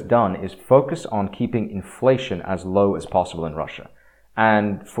she has done is focus on keeping inflation as low as possible in Russia.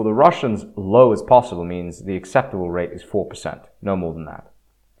 And for the Russians, low as possible means the acceptable rate is 4%, no more than that.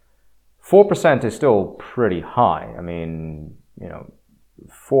 4% is still pretty high. I mean,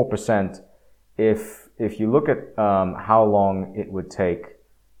 4%, if you look at how long it would take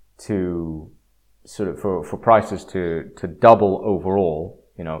to sort of for prices to double overall,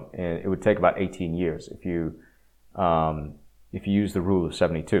 it would take about 18 years if you use the rule of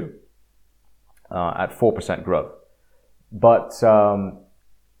 72 at 4% growth. But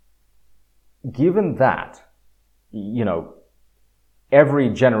given that, every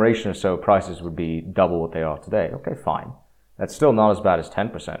generation or so prices would be double what they are today. Okay, fine. That's still not as bad as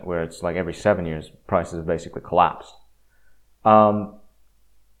 10%, where it's like every 7 years prices have basically collapsed.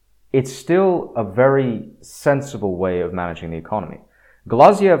 It's still a very sensible way of managing the economy.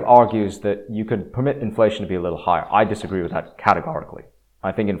 Glaziev argues that you could permit inflation to be a little higher. I disagree with that categorically.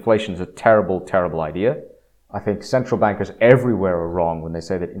 I think inflation is a terrible, terrible idea. I think central bankers everywhere are wrong when they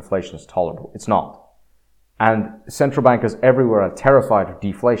say that inflation is tolerable. It's not. And central bankers everywhere are terrified of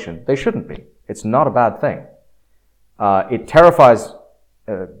deflation. They shouldn't be. It's not a bad thing. It terrifies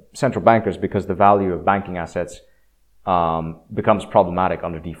central bankers because the value of banking assets becomes problematic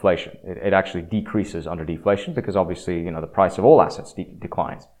under deflation. It actually decreases under deflation because obviously, the price of all assets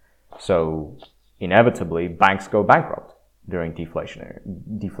declines. So inevitably, banks go bankrupt during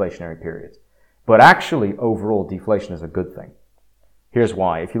deflationary periods. But actually, overall, deflation is a good thing. Here's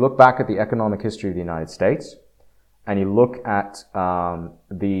why. If you look back at the economic history of the United States, and you look at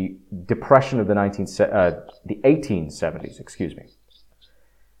the depression of the 1870s,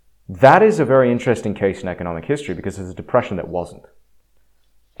 that is a very interesting case in economic history because it's a depression that wasn't.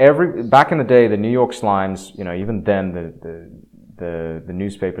 Back in the day, the New York Slimes, even then, the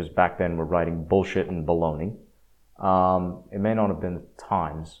newspapers back then were writing bullshit and baloney. It may not have been the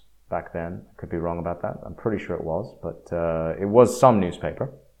Times back then. I could be wrong about that. I'm pretty sure it was, but it was some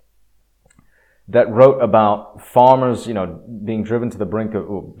newspaper that wrote about farmers, being driven to the brink of,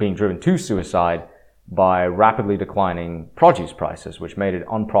 or being driven to suicide by rapidly declining produce prices, which made it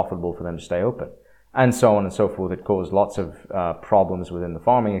unprofitable for them to stay open, and so on and so forth. It caused lots of problems within the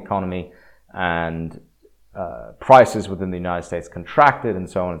farming economy, and prices within the United States contracted, and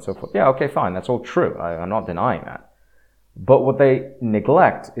so on and so forth. Yeah, okay, fine. That's all true. I'm not denying that. But what they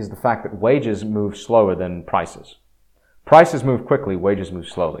neglect is the fact that wages move slower than prices. Prices move quickly, wages move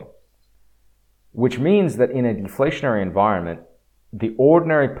slowly. Which means that in a deflationary environment, the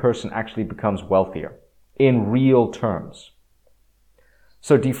ordinary person actually becomes wealthier in real terms.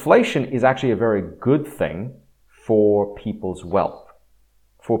 So deflation is actually a very good thing for people's wealth,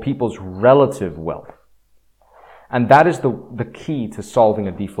 for people's relative wealth. And that is the key to solving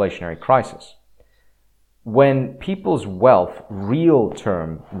a deflationary crisis. When people's wealth, real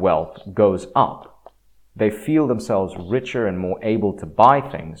term wealth, goes up, they feel themselves richer and more able to buy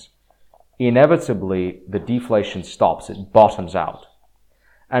things. Inevitably, the deflation stops. It bottoms out.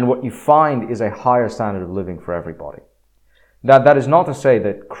 And what you find is a higher standard of living for everybody. Now, that is not to say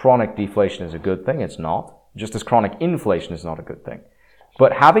that chronic deflation is a good thing. It's not. Just as chronic inflation is not a good thing.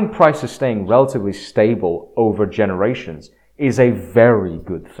 But having prices staying relatively stable over generations is a very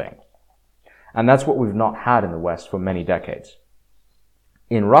good thing. And that's what we've not had in the West for many decades.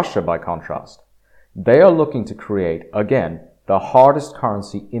 In Russia, by contrast, they are looking to create, again, the hardest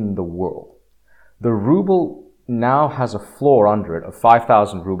currency in the world. The ruble now has a floor under it of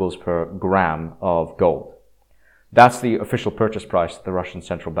 5,000 rubles per gram of gold. That's the official purchase price that the Russian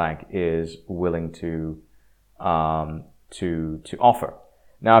central bank is willing to offer.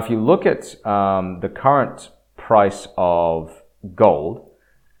 Now, if you look at the current price of gold,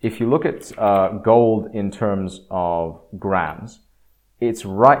 if you look at gold in terms of grams, it's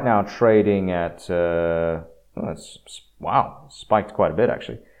right now trading at spiked quite a bit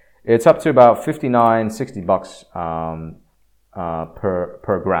actually. It's up to about $59, $60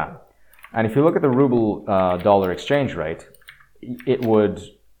 per gram. And if you look at the ruble dollar exchange rate, it would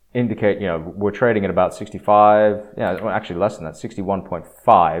indicate, we're trading at about 65, actually less than that,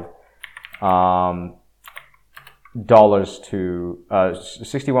 61.5 dollars to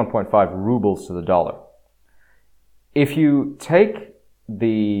 61.5 rubles to the dollar. If you take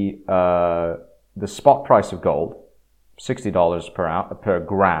the spot price of gold, $60 per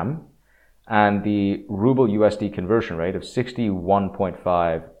gram, and the ruble USD conversion rate of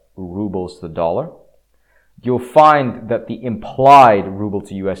 61.5 rubles to the dollar, you'll find that the implied ruble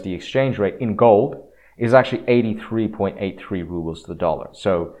to USD exchange rate in gold is actually 83.83 rubles to the dollar.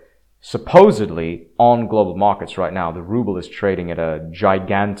 So supposedly on global markets right now, the ruble is trading at a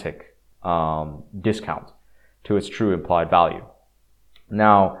gigantic discount to its true implied value.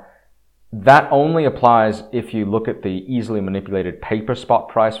 Now, that only applies if you look at the easily manipulated paper spot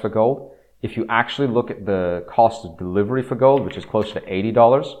price for gold. If you actually look at the cost of delivery for gold, which is closer to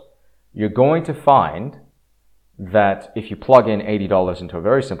 $80, you're going to find that if you plug in $80 into a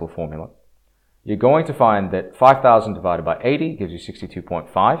very simple formula, you're going to find that 5,000 divided by 80 gives you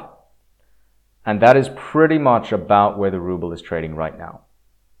 62.5. And that is pretty much about where the ruble is trading right now.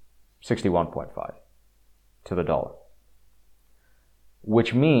 61.5 to the dollar.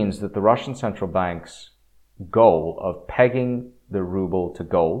 Which means that the Russian central bank's goal of pegging the ruble to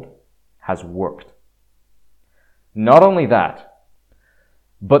gold has worked. Not only that,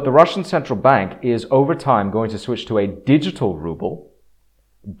 but the Russian central bank is over time going to switch to a digital ruble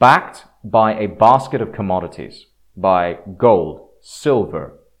backed by a basket of commodities, by gold,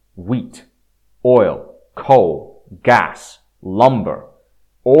 silver, wheat, oil, coal, gas, lumber,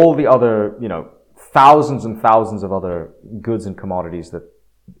 all the other, thousands and thousands of other goods and commodities that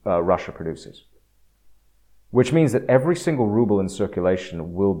Russia produces. Which means that every single ruble in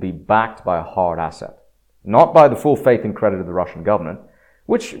circulation will be backed by a hard asset. Not by the full faith and credit of the Russian government,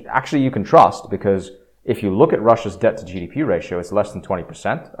 which actually you can trust, because if you look at Russia's debt to GDP ratio, it's less than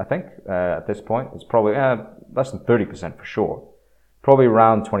 20%, I think, at this point. It's probably less than 30% for sure. Probably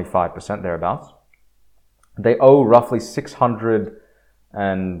around 25% thereabouts. They owe roughly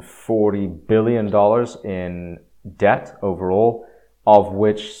 $640 billion in debt overall, of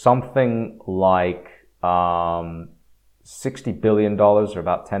which something like $60 billion, or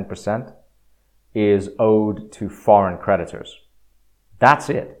about 10%, is owed to foreign creditors. That's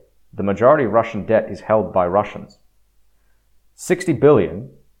it. The majority of Russian debt is held by Russians. 60 billion,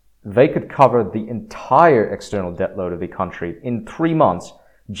 they could cover the entire external debt load of the country in 3 months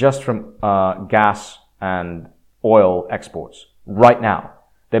just from gas and oil exports. Right now,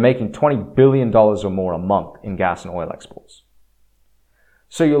 they're making $20 billion or more a month in gas and oil exports.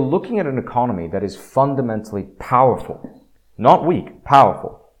 So you're looking at an economy that is fundamentally powerful, not weak,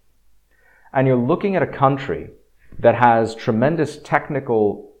 powerful. And you're looking at a country that has tremendous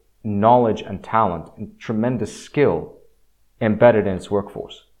technical knowledge and talent and tremendous skill embedded in its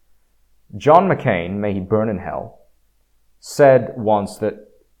workforce. John McCain, may he burn in hell, said once that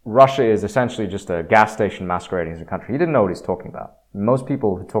Russia is essentially just a gas station masquerading as a country. He didn't know what he's talking about. Most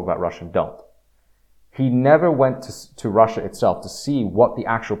people who talk about Russia don't. He never went to Russia itself to see what the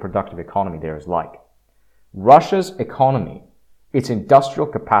actual productive economy there is like. Russia's economy, its industrial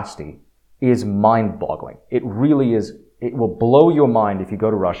capacity, is mind-boggling. It really is. It will blow your mind if you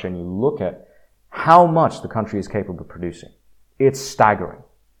go to Russia and you look at how much the country is capable of producing. It's staggering.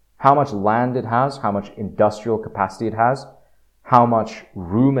 How much land it has, how much industrial capacity it has, how much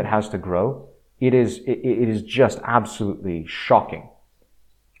room it has to grow. It is just absolutely shocking.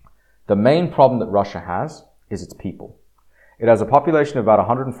 The main problem that Russia has is its people. It has a population of about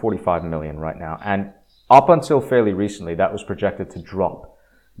 145 million right now, and up until fairly recently, that was projected to drop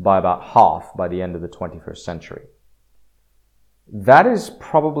by about half by the end of the 21st century. That is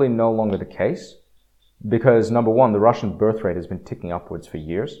probably no longer the case because, number one, the Russian birth rate has been ticking upwards for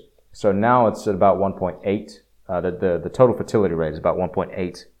years. So now it's at about 1.8. The total fertility rate is about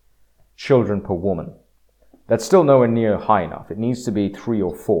 1.8 children per woman. That's still nowhere near high enough. It needs to be 3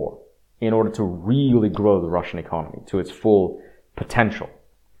 or 4 in order to really grow the Russian economy to its full potential.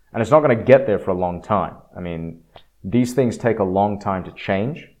 And it's not going to get there for a long time. I mean, these things take a long time to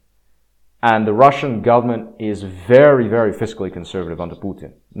change. And the Russian government is very, very fiscally conservative under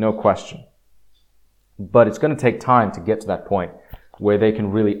Putin. No question. But it's going to take time to get to that point where they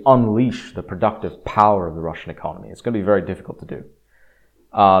can really unleash the productive power of the Russian economy. It's going to be very difficult to do.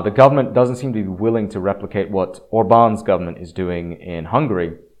 The government doesn't seem to be willing to replicate what Orban's government is doing in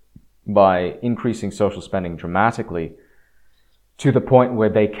Hungary by increasing social spending dramatically to the point where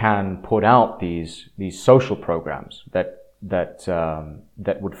they can put out these social programs that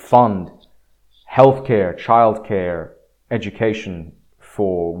would fund healthcare, childcare, education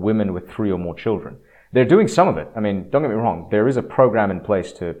for women with 3 or more children. They're doing some of it. I mean, don't get me wrong. There is a program in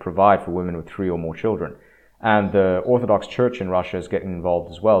place to provide for women with 3 or more children. And the Orthodox Church in Russia is getting involved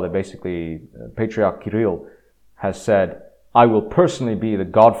as well. They basically, Patriarch Kirill has said, I will personally be the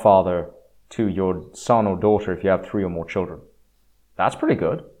godfather to your son or daughter if you have 3 or more children. That's pretty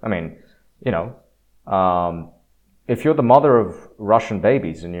good. I mean, you know, if you're the mother of Russian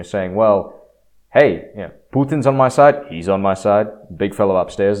babies and you're saying, well, hey, you know, Putin's on my side, he's on my side, big fellow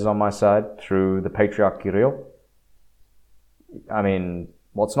upstairs is on my side through the Patriarch Kirill. I mean,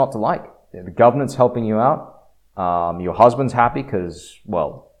 what's not to like? The government's helping you out. Your husband's happy because,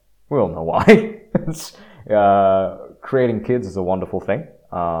 well, we all know why. Creating kids is a wonderful thing,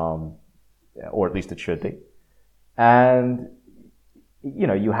 or at least it should be. And, you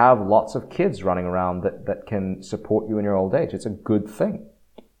know, you have lots of kids running around that can support you in your old age. It's a good thing.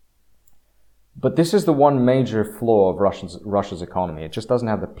 But this is the one major flaw of Russia's economy. It just doesn't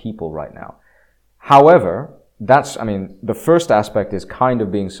have the people right now. However, the first aspect is kind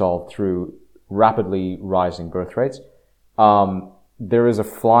of being solved through rapidly rising birth rates. There is a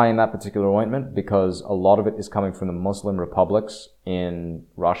fly in that particular ointment because a lot of it is coming from the Muslim republics in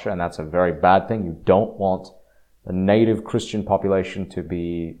Russia, and that's a very bad thing. You don't want the native Christian population to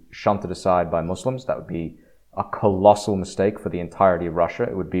be shunted aside by Muslims. That would be a colossal mistake for the entirety of Russia.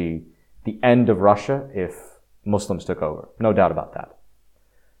 It would be the end of Russia if Muslims took over. No doubt about that.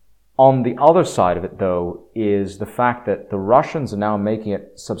 On the other side of it, though, is the fact that the Russians are now making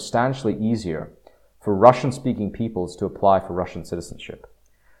it substantially easier for Russian-speaking peoples to apply for Russian citizenship.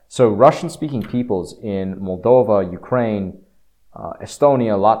 So Russian-speaking peoples in Moldova, Ukraine,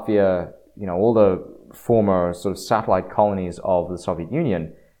 Estonia, Latvia, you know, all the former sort of satellite colonies of the Soviet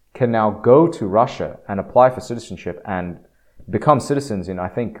Union can now go to Russia and apply for citizenship and become citizens in, I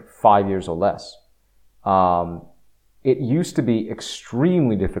think, 5 years or less. It used to be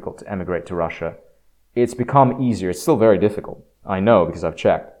extremely difficult to emigrate to Russia. It's become easier. It's still very difficult. I know because I've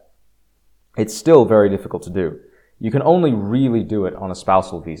checked. It's still very difficult to do. You can only really do it on a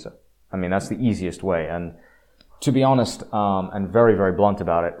spousal visa. I mean, that's the easiest way. And to be honest, and very, very blunt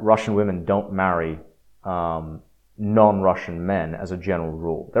about it, Russian women don't marry non-Russian men as a general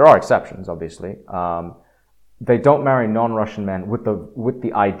rule. There are exceptions, obviously. They don't marry non-Russian men with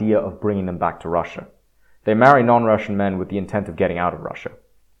the idea of bringing them back to Russia. They marry non-Russian men with the intent of getting out of Russia.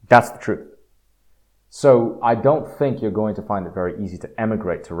 That's the truth. So I don't think you're going to find it very easy to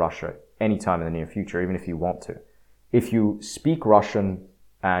emigrate to Russia anytime in the near future, even if you want to. If you speak Russian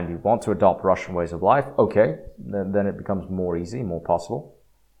and you want to adopt Russian ways of life, okay, then it becomes more easy, more possible.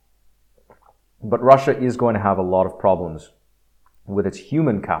 But Russia is going to have a lot of problems with its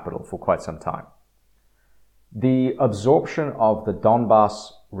human capital for quite some time. The absorption of the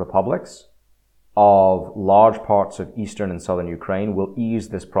Donbas republics, of large parts of eastern and southern Ukraine, will ease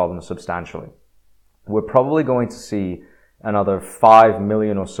this problem substantially. We're probably going to see another 5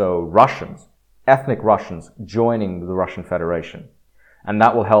 million or so Russians, ethnic Russians, joining the Russian Federation. And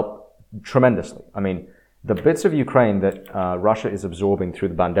that will help tremendously. I mean, the bits of Ukraine that Russia is absorbing through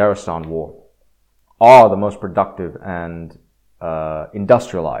the Banderistan War are the most productive and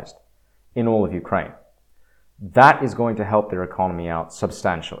industrialized in all of Ukraine. That is going to help their economy out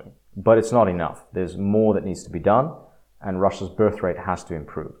substantially. But it's not enough. There's more that needs to be done, and Russia's birth rate has to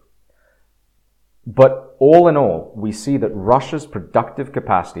improve. But all in all, we see that Russia's productive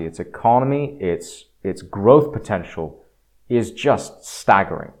capacity, its economy, its growth potential is just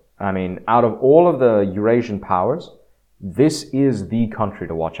staggering. I mean, out of all of the Eurasian powers, this is the country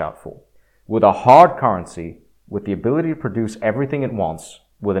to watch out for. With a hard currency, with the ability to produce everything it wants,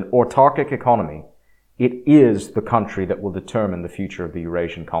 with an autarkic economy, it is the country that will determine the future of the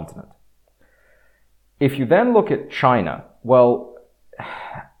Eurasian continent. If you then look at China, well,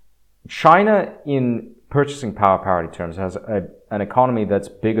 China in purchasing power parity terms has an economy that's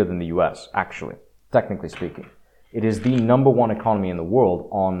bigger than the US, actually, technically speaking. It is the number one economy in the world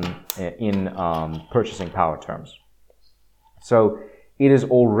in purchasing power terms. So it is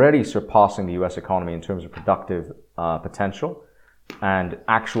already surpassing the US economy in terms of productive potential and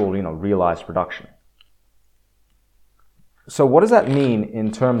actual, realized production. So what does that mean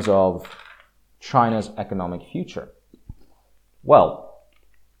in terms of China's economic future? Well,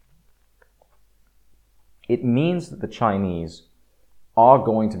 it means that the Chinese are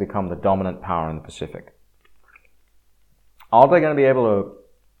going to become the dominant power in the Pacific. Are they going to be able to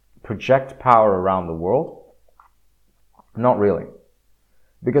project power around the world? Not really.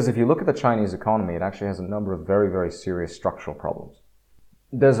 Because if you look at the Chinese economy, it actually has a number of very, very serious structural problems.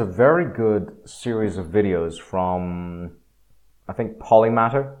 There's a very good series of videos from, I think,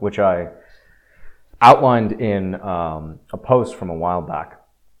 Polymatter, which I outlined in a post from a while back.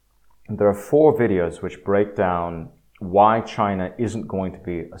 There are 4 videos which break down why China isn't going to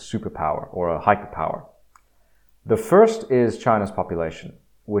be a superpower or a hyperpower. The first is China's population,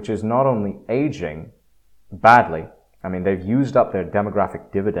 which is not only aging badly. I mean, they've used up their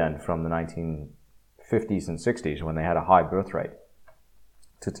demographic dividend from the 1950s and 60s when they had a high birth rate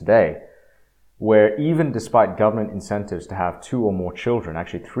to today, where even despite government incentives to have 2 or more children,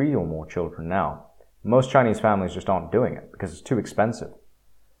 actually 3 or more children now, most Chinese families just aren't doing it because it's too expensive.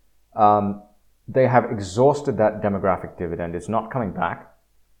 They have exhausted that demographic dividend. It's not coming back.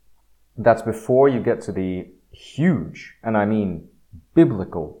 That's before you get to the huge, and I mean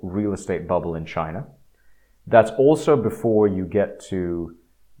biblical, real estate bubble in China. That's also before you get to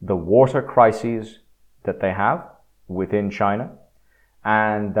the water crises that they have within China.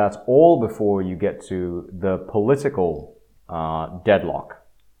 And that's all before you get to the political deadlock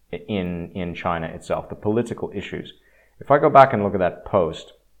in China itself, the political issues. If I go back and look at that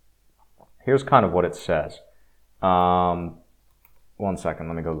post, here's kind of what it says. 1 second,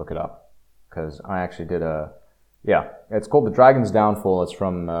 let me go look it up. Because I actually did it's called The Dragon's Downfall. It's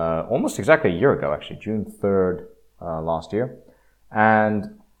from almost exactly a year ago, actually, June 3rd last year.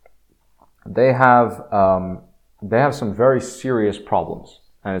 And they have some very serious problems.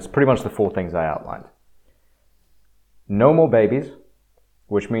 And it's pretty much the 4 things I outlined. No more babies,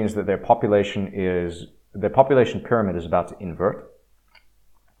 which means that their population pyramid is about to invert.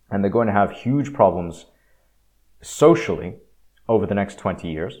 And they're going to have huge problems socially over the next 20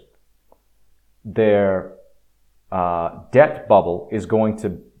 years. Their debt bubble is going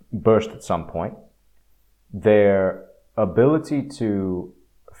to burst at some point. Their ability to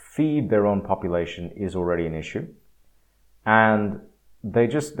feed their own population is already an issue. And they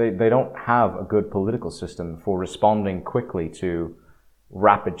don't have a good political system for responding quickly to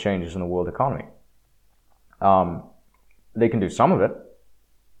rapid changes in the world economy. They can do some of it,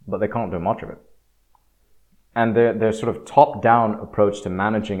 but they can't do much of it. And their sort of top-down approach to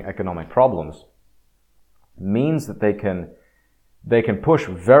managing economic problems means that they can push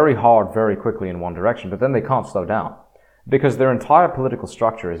very hard, very quickly in one direction, but then they can't slow down. Because their entire political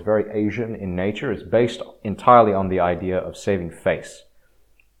structure is very Asian in nature. It's based entirely on the idea of saving face.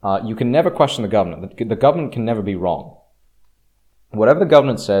 You can never question the government. The government can never be wrong. Whatever the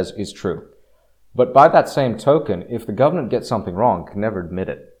government says is true. But by that same token, if the government gets something wrong, it can never admit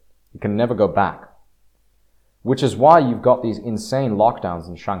it. It can never go back. Which is why you've got these insane lockdowns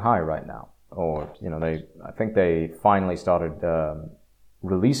in Shanghai right now. Or, I think they finally started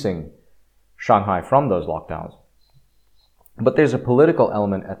releasing Shanghai from those lockdowns. But there's a political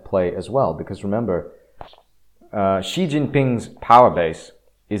element at play as well, because remember, Xi Jinping's power base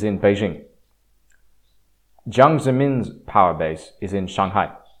is in Beijing. Jiang Zemin's power base is in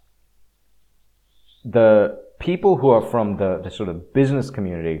Shanghai. The people who are from the sort of business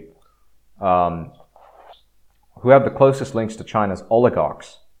community, who have the closest links to China's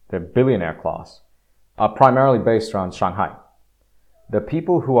oligarchs, the billionaire class, are primarily based around Shanghai. The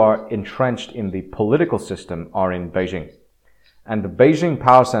people who are entrenched in the political system are in Beijing. And the Beijing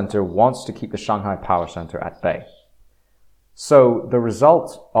power center wants to keep the Shanghai power center at bay. So the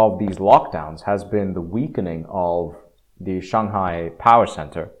result of these lockdowns has been the weakening of the Shanghai power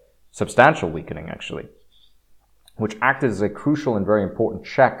center, substantial weakening actually, which acted as a crucial and very important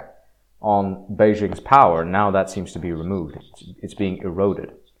check on Beijing's power. Now that seems to be removed. It's being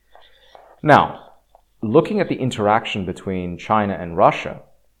eroded. Now, looking at the interaction between China and Russia,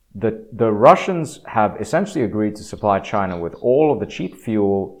 the Russians have essentially agreed to supply China with all of the cheap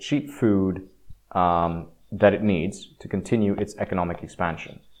fuel, cheap food that it needs to continue its economic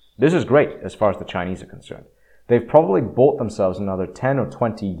expansion. This is great as far as the Chinese are concerned. They've probably bought themselves another 10 or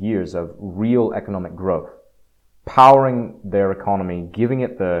 20 years of real economic growth, powering their economy, giving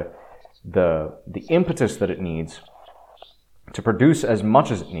it the impetus that it needs to produce as much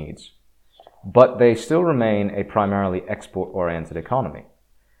as it needs, but they still remain a primarily export-oriented economy.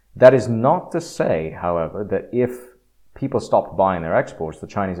 That is not to say, however, that if people stopped buying their exports, the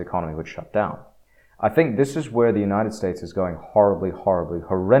Chinese economy would shut down. I think this is where the United States is going horribly,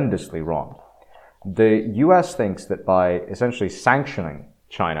 horrendously wrong. The US thinks that by essentially sanctioning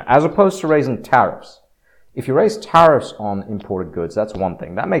China, as opposed to raising tariffs, if you raise tariffs on imported goods, that's one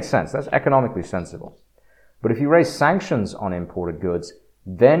thing. That makes sense. That's economically sensible. But if you raise sanctions on imported goods,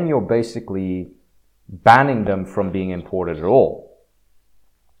 then you're basically banning them from being imported at all.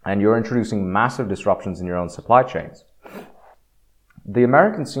 And you're introducing massive disruptions in your own supply chains. The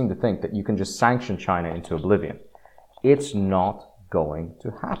Americans seem to think that you can just sanction China into oblivion. It's not going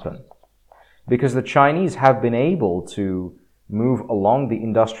to happen. Because the Chinese have been able to move along the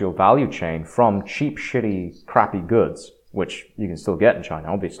industrial value chain from cheap, shitty, crappy goods, which you can still get in China,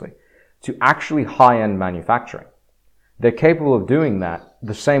 obviously, to actually high-end manufacturing. They're capable of doing that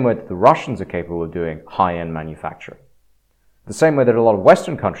the same way that the Russians are capable of doing high-end manufacturing. The same way that a lot of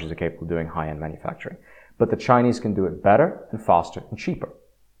Western countries are capable of doing high-end manufacturing. But the Chinese can do it better and faster and cheaper.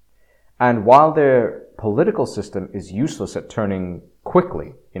 And while their political system is useless at turning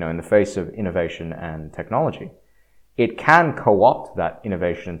quickly, in the face of innovation and technology, it can co-opt that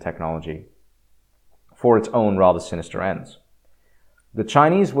innovation and technology for its own rather sinister ends. The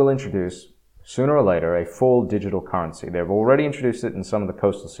Chinese will introduce, sooner or later, a full digital currency. They've already introduced it in some of the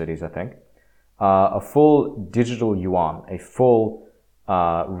coastal cities, I think. A full digital yuan, a full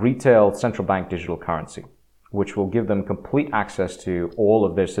retail central bank digital currency, which will give them complete access to all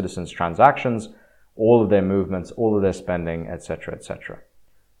of their citizens' transactions, all of their movements, all of their spending, etc., etc.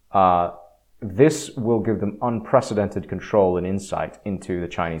 This will give them unprecedented control and insight into the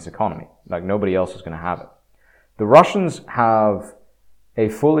Chinese economy, like nobody else is going to have it. The Russians have a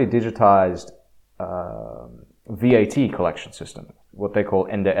fully digitized VAT collection system, what they call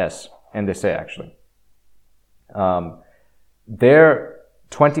NDC actually. Their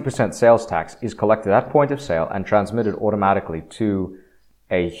 20% sales tax is collected at point of sale and transmitted automatically to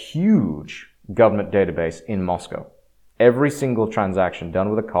a huge government database in Moscow. Every single transaction done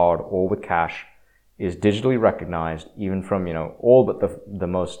with a card or with cash is digitally recognized, even from, all but the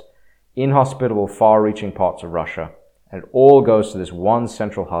most inhospitable, far-reaching parts of Russia. And it all goes to this one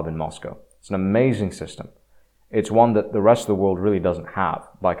central hub in Moscow. It's an amazing system. It's one that the rest of the world really doesn't have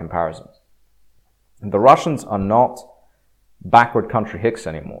by comparison. And the Russians are not backward country hicks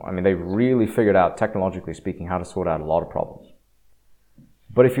anymore. I mean, they've really figured out, technologically speaking, how to sort out a lot of problems.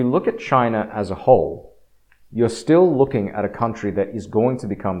 But if you look at China as a whole, you're still looking at a country that is going to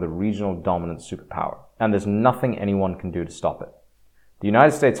become the regional dominant superpower. And there's nothing anyone can do to stop it. The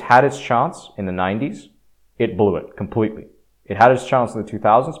United States had its chance in the 90s. It blew it completely. It had its chance in the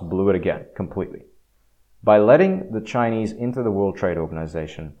 2000s, blew it again completely. By letting the Chinese into the World Trade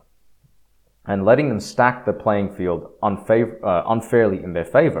Organization and letting them stack the playing field unfairly in their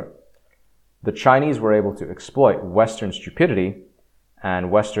favor, the Chinese were able to exploit Western stupidity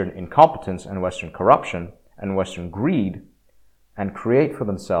and Western incompetence and Western corruption and Western greed and create for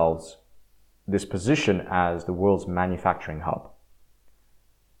themselves this position as the world's manufacturing hub.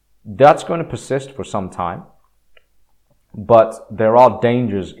 That's going to persist for some time, but there are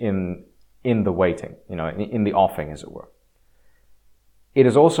dangers in the waiting, in the offing, as it were. It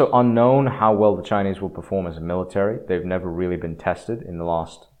is also unknown how well the Chinese will perform as a military. They've never really been tested in the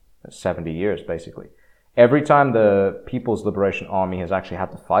last 70 years, basically. Every time the People's Liberation Army has actually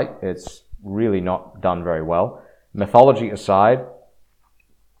had to fight, it's really not done very well. Mythology aside,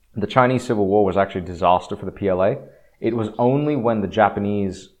 the Chinese Civil War was actually a disaster for the PLA. It was only when the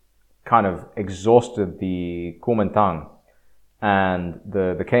Japanese kind of exhausted the Kuomintang and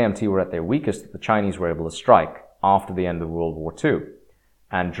the KMT were at their weakest that the Chinese were able to strike after the end of World War II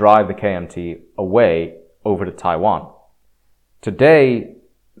and drive the KMT away over to Taiwan. Today,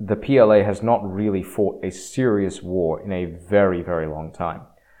 the PLA has not really fought a serious war in a very, very long time.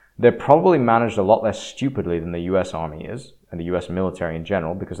 They're probably managed a lot less stupidly than the US Army is, and the US military in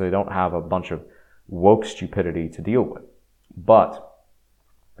general, because they don't have a bunch of woke stupidity to deal with. But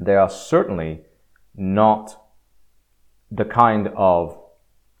they are certainly not the kind of,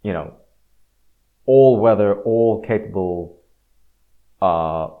 all-weather, all-capable,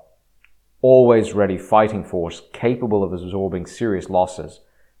 always ready fighting force capable of absorbing serious losses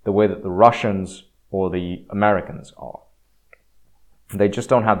the way that the Russians or the Americans are. They just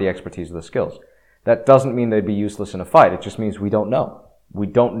don't have the expertise or the skills. That doesn't mean they'd be useless in a fight. It just means we don't know. We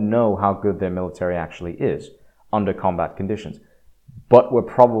don't know how good their military actually is under combat conditions. But we're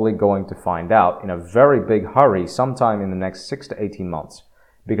probably going to find out in a very big hurry sometime in the next 6 to 18 months.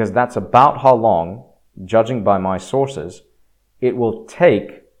 Because that's about how long, judging by my sources, it will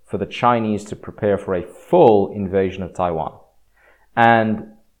take for the Chinese to prepare for a full invasion of Taiwan.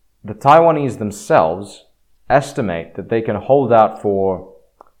 And the Taiwanese themselves estimate that they can hold out for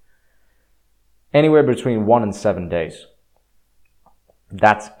anywhere between 1 and 7 days.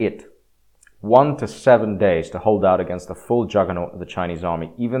 That's it. 1 to 7 days to hold out against the full juggernaut of the Chinese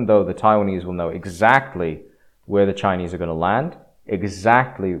army, even though the Taiwanese will know exactly where the Chinese are going to land,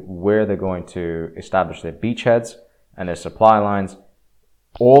 exactly where they're going to establish their beachheads and their supply lines.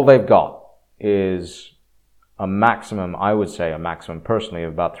 All they've got is a maximum, I would say a maximum personally,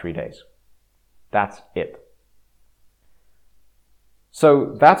 of about 3 days. That's it.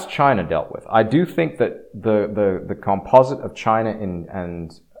 So that's China dealt with. I do think that the composite of China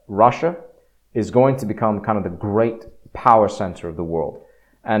and Russia is going to become kind of the great power center of the world.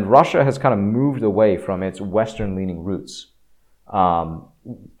 And Russia has kind of moved away from its Western-leaning roots.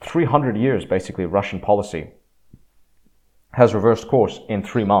 300 years, basically, Russian policy has reversed course in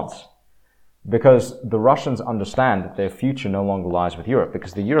 3 months. Because the Russians understand that their future no longer lies with Europe,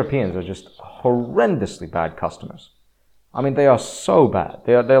 because the Europeans are just horrendously bad customers. I mean, they are so bad.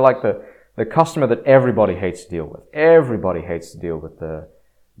 They're like the customer that everybody hates to deal with. Everybody hates to deal with the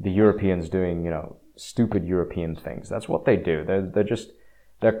Europeans doing, stupid European things. That's what they do.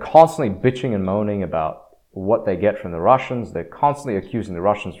 They're constantly bitching and moaning about what they get from the Russians. They're constantly accusing the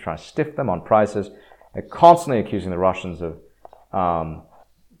Russians of trying to stiff them on prices. They're constantly accusing the Russians of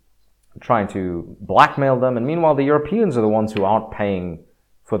trying to blackmail them. And meanwhile, the Europeans are the ones who aren't paying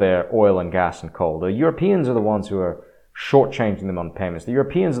for their oil and gas and coal. The Europeans are the ones who are shortchanging them on payments. The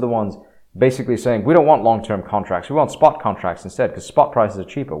Europeans are the ones basically saying, we don't want long-term contracts. We want spot contracts instead because spot prices are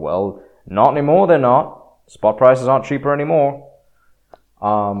cheaper. Well, not anymore, they're not. Spot prices aren't cheaper anymore.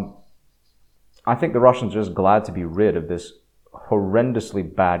 I think the Russians are just glad to be rid of this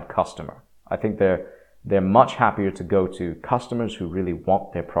horrendously bad customer. I think they're much happier to go to customers who really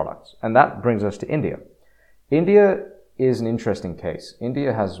want their products. And that brings us to India. India is an interesting case.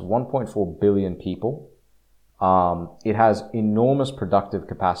 India has 1.4 billion people. It has enormous productive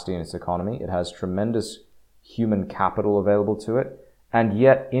capacity in its economy. It has tremendous human capital available to it. And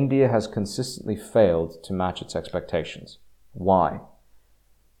yet India has consistently failed to match its expectations. Why?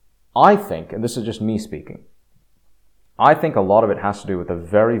 I think, and this is just me speaking, I think a lot of it has to do with a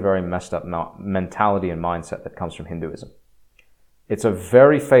very, very messed up mentality and mindset that comes from Hinduism. It's a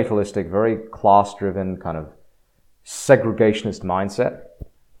very fatalistic, very class-driven kind of segregationist mindset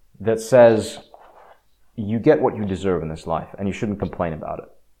that says you get what you deserve in this life and you shouldn't complain about it.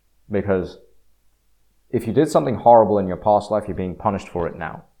 Because if you did something horrible in your past life, you're being punished for it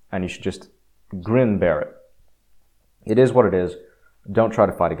now. And you should just grin and bear it. It is what it is. Don't try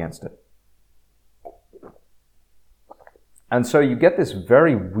to fight against it. And so you get this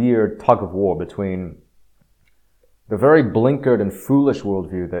very weird tug of war between the very blinkered and foolish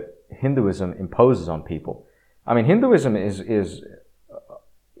worldview that Hinduism imposes on people. I mean, Hinduism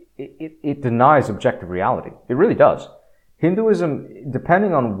it denies objective reality. It really does. Hinduism,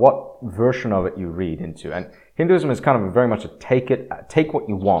 depending on what version of it you read into, and Hinduism is kind of very much a take what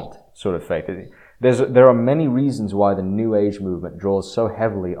you want sort of faith. There are many reasons why the New Age movement draws so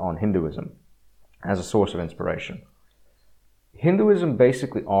heavily on Hinduism as a source of inspiration. Hinduism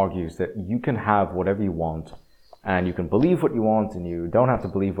basically argues that you can have whatever you want, and you can believe what you want, and you don't have to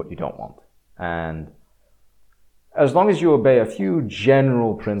believe what you don't want. And as long as you obey a few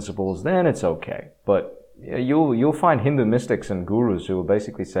general principles, then it's okay. But you'll find Hindu mystics and gurus who will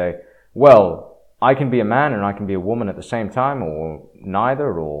basically say, well, I can be a man and I can be a woman at the same time, or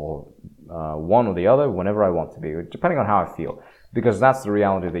neither, or one or the other, whenever I want to be, depending on how I feel. Because that's the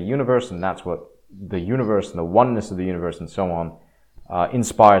reality of the universe, and that's what the universe and the oneness of the universe and so on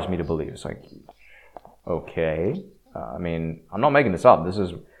inspires me to believe. It's like, okay. I mean, I'm not making this up. This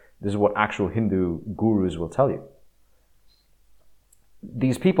is what actual Hindu gurus will tell you.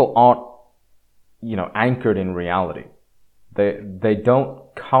 These people aren't, anchored in reality. They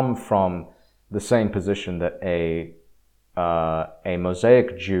don't come from the same position that a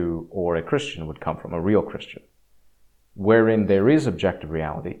Mosaic Jew or a Christian would come from, a real Christian, wherein there is objective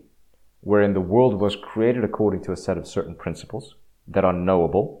reality, wherein the world was created according to a set of certain principles that are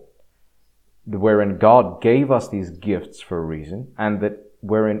knowable, wherein God gave us these gifts for a reason, and that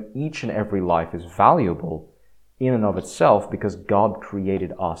wherein each and every life is valuable in and of itself because God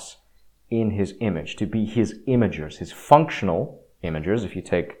created us in His image, to be His imagers, His functional imagers, if you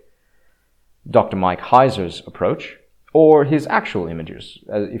take Dr. Mike Heiser's approach, or His actual imagers,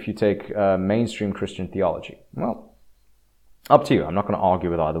 if you take mainstream Christian theology. Well, up to you. I'm not going to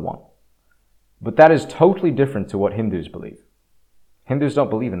argue with either one. But that is totally different to what Hindus believe. Hindus don't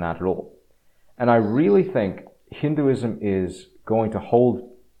believe in that at all. And I really think Hinduism is going to hold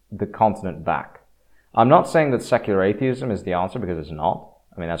the continent back. I'm not saying that secular atheism is the answer, because it's not.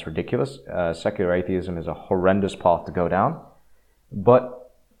 I mean, that's ridiculous. Secular atheism is a horrendous path to go down.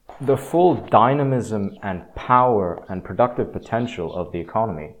 But the full dynamism and power and productive potential of the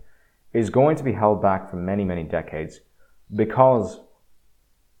economy is going to be held back for many, many decades because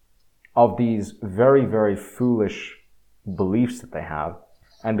of these very, very foolish beliefs that they have,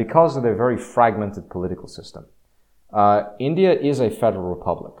 and because of their very fragmented political system. India is a federal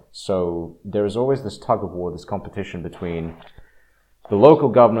republic, so there is always this tug of war, this competition between the local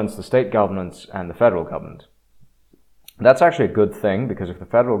governments, the state governments, and the federal government. That's actually a good thing, because if the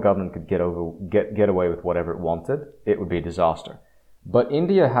federal government could get away with whatever it wanted, it would be a disaster. But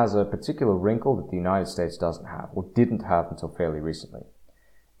India has a particular wrinkle that the United States doesn't have, or didn't have until fairly recently.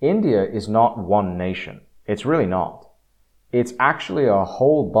 India is not one nation. It's really not. It's actually a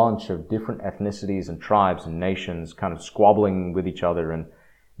whole bunch of different ethnicities and tribes and nations kind of squabbling with each other, and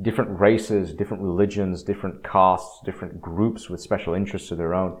different races, different religions, different castes, different groups with special interests of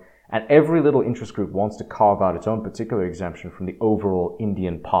their own. And every little interest group wants to carve out its own particular exemption from the overall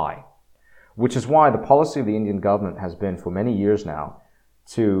Indian pie. Which is why the policy of the Indian government has been for many years now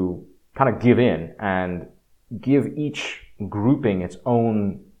to kind of give in and give each grouping its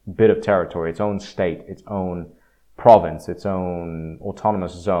own bit of territory, its own state, its own province, its own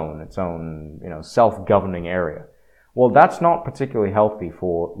autonomous zone, its own, self-governing area. Well, that's not particularly healthy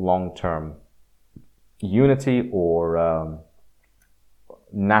for long-term unity or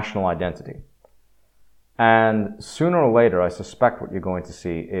national identity. And sooner or later, I suspect what you're going to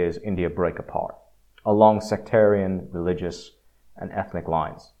see is India break apart along sectarian, religious, and ethnic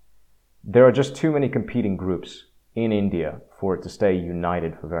lines. There are just too many competing groups in India for it to stay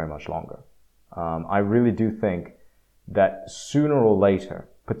united for very much longer. I really do think that sooner or later,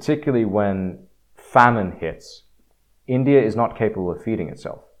 particularly when famine hits, India is not capable of feeding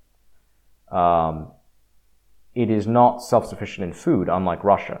itself. It is not self-sufficient in food, unlike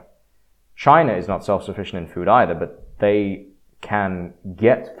Russia. China is not self-sufficient in food either, but they can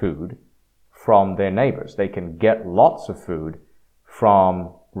get food from their neighbors. They can get lots of food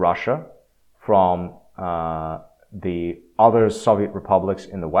from Russia, from the other Soviet republics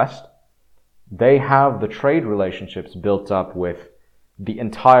in the West. They have the trade relationships built up with the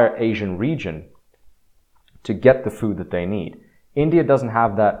entire Asian region to get the food that they need. India doesn't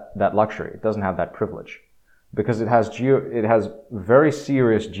have that luxury. It doesn't have that privilege because it has very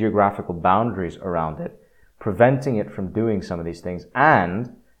serious geographical boundaries around it, preventing it from doing some of these things.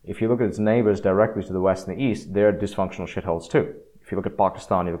 And if you look at its neighbors directly to the west and the east, they're dysfunctional shitholes too. If you look at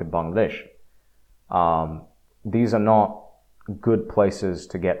Pakistan, you look at Bangladesh. These are not good places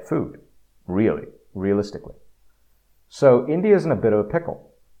to get food, realistically. So India is in a bit of a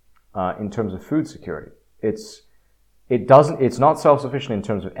pickle in terms of food security. It's not self-sufficient in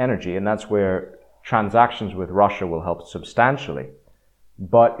terms of energy, and that's where transactions with Russia will help substantially.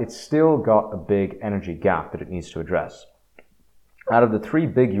 But it's still got a big energy gap that it needs to address. Out of the three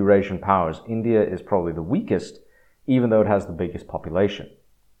big Eurasian powers, India is probably the weakest, even though it has the biggest population.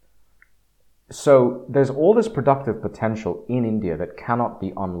 So there's all this productive potential in India that cannot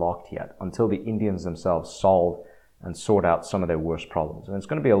be unlocked yet until the Indians themselves solve and sort out some of their worst problems. And it's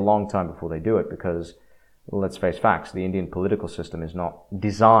going to be a long time before they do it because, well, let's face facts, the Indian political system is not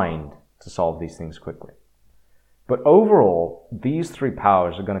designed to solve these things quickly. But overall, these three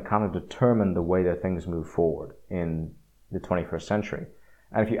powers are going to kind of determine the way that things move forward in the 21st century.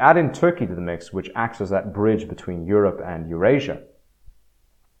 And if you add in Turkey to the mix, which acts as that bridge between Europe and Eurasia,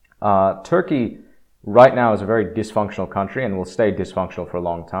 Turkey right now is a very dysfunctional country and will stay dysfunctional for a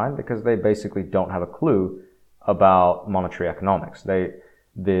long time because they basically don't have a clue about monetary economics.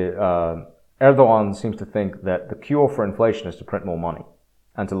 Erdogan seems to think that the cure for inflation is to print more money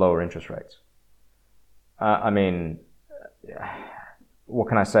and to lower interest rates. What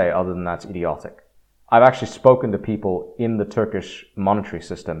can I say other than that's idiotic? I've actually spoken to people in the Turkish monetary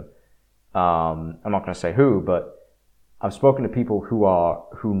system. I'm not going to say who, but I've spoken to people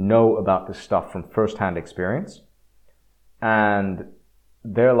who know about this stuff from first-hand experience, and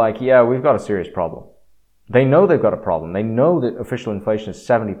they're like, yeah, we've got a serious problem. They know they've got a problem. They know that official inflation is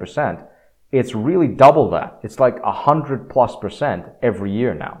 70%. It's really double that. It's like 100+% every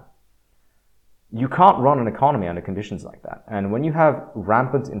year now. You can't run an economy under conditions like that. And when you have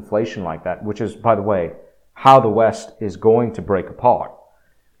rampant inflation like that, which is, by the way, how the West is going to break apart,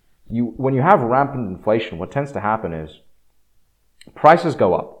 when you have rampant inflation, what tends to happen is prices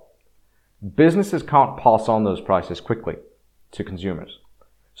go up. Businesses can't pass on those prices quickly to consumers.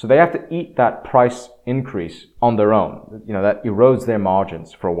 So they have to eat that price increase on their own. That erodes their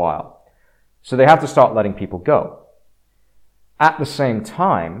margins for a while. So they have to start letting people go. At the same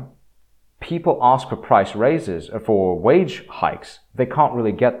time, people ask for price raises, for wage hikes. They can't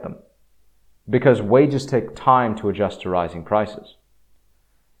really get them because wages take time to adjust to rising prices.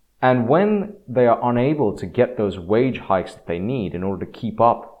 And when they are unable to get those wage hikes that they need in order to keep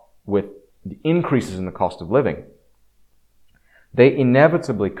up with the increases in the cost of living, they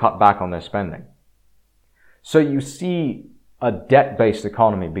inevitably cut back on their spending. So you see a debt-based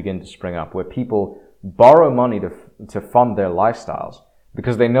economy begin to spring up where people borrow money to fund their lifestyles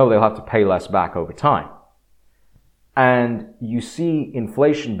because they know they'll have to pay less back over time. And you see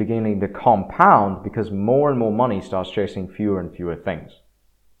inflation beginning to compound because more and more money starts chasing fewer and fewer things.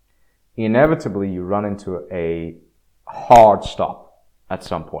 Inevitably, you run into a hard stop. at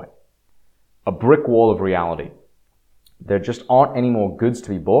some point. A brick wall of reality. There just aren't any more goods to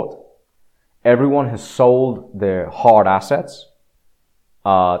be bought. Everyone has sold their hard assets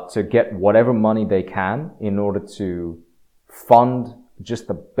to get whatever money they can in order to fund just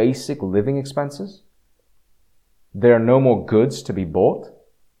the basic living expenses. There are no more goods to be bought.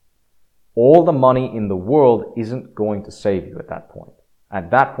 All the money in the world isn't going to save you at that point.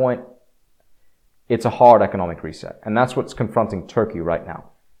 At that point, it's a hard economic reset. And that's what's confronting Turkey right now.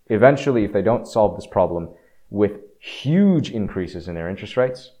 Eventually, if they don't solve this problem with huge increases in their interest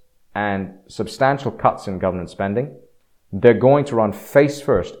rates and substantial cuts in government spending, they're going to run face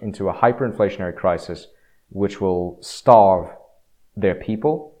first into a hyperinflationary crisis which will starve their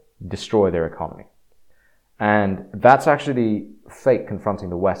people, destroy their economy. And that's actually the fate confronting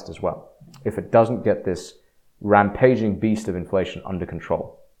the West as well, if it doesn't get this rampaging beast of inflation under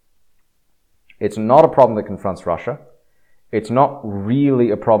control. It's not a problem that confronts Russia. It's not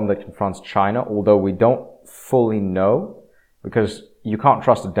really a problem that confronts China, although we don't fully know, because you can't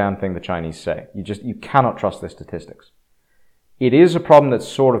trust a damn thing the Chinese say. You cannot trust their statistics. It is a problem that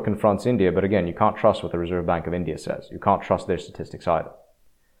sort of confronts India, but again, you can't trust what the Reserve Bank of India says. You can't trust their statistics either.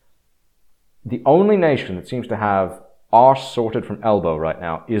 The only nation that seems to have arse sorted from elbow right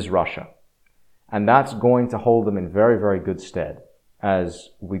now is Russia. And that's going to hold them in very, very good stead as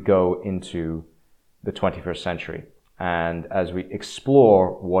we go into the 21st century. And as we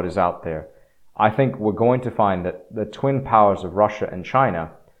explore what is out there, I think we're going to find that the twin powers of Russia and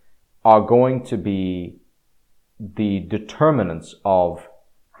China are going to be the determinants of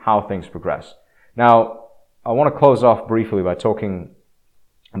how things progress. Now, I want to close off briefly by talking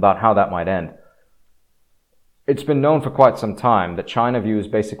about how that might end. It's been known for quite some time that China views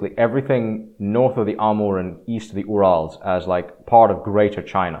basically everything north of the Amur and east of the Urals as like part of Greater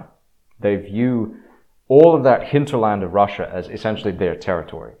China. They view all of that hinterland of Russia as essentially their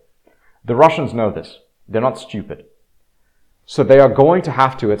territory. The Russians know this. They're not stupid. So they are going to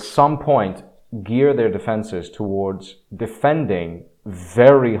have to, at some point, gear their defenses towards defending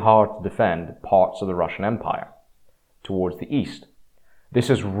very hard to defend parts of the Russian Empire towards the east. This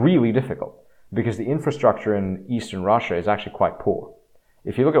is really difficult because the infrastructure in eastern Russia is actually quite poor.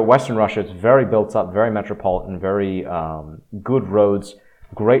 If you look at western Russia, it's very built up, very metropolitan, very good roads,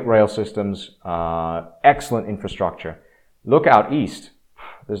 great rail systems, excellent infrastructure. Look out east,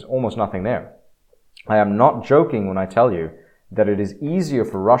 there's almost nothing there. I am not joking when I tell you that it is easier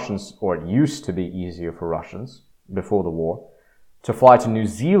for Russians, or it used to be easier for Russians before the war, to fly to New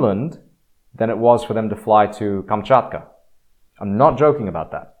Zealand than it was for them to fly to Kamchatka. I'm not joking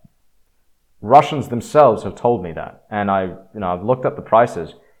about that. Russians themselves have told me that, and I've looked up the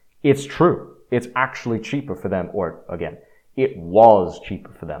prices. It's true. It's actually cheaper for them, or again, it was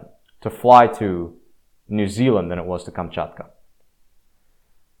cheaper for them to fly to New Zealand than it was to Kamchatka.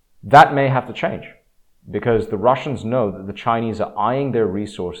 That may have to change, because the Russians know that the Chinese are eyeing their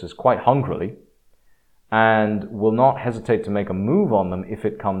resources quite hungrily and will not hesitate to make a move on them if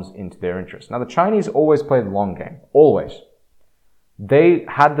it comes into their interest. Now, the Chinese always play the long game. Always. They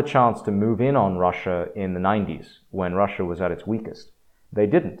had the chance to move in on Russia in the 90s when Russia was at its weakest. They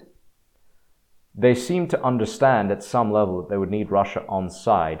didn't. They seemed to understand at some level that they would need Russia on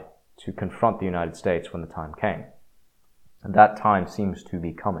side to confront the United States when the time came. And that time seems to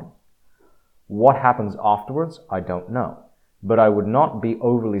be coming. What happens afterwards, I don't know. But I would not be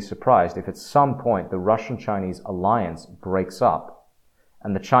overly surprised if at some point the Russian-Chinese alliance breaks up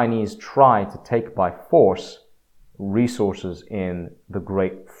and the Chinese try to take by force resources in the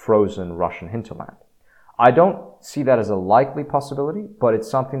great frozen Russian hinterland. I don't see that as a likely possibility, but it's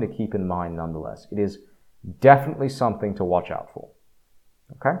something to keep in mind nonetheless. It is definitely something to watch out for.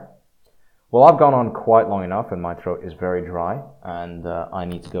 Okay? Well, I've gone on quite long enough and my throat is very dry and I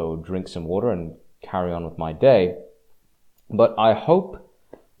need to go drink some water and carry on with my day. But I hope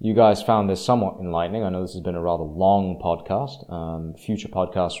you guys found this somewhat enlightening. I know this has been a rather long podcast. Future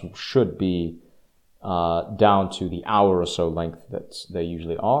podcasts should be down to the hour or so length that they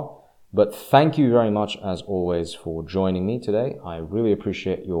usually are. But thank you very much, as always, for joining me today. I really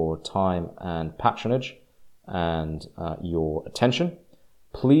appreciate your time and patronage and your attention.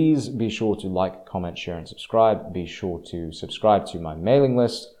 Please be sure to like, comment, share, and subscribe. Be sure to subscribe to my mailing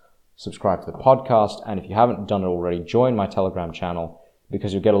list, subscribe to the podcast, and if you haven't done it already, join my Telegram channel,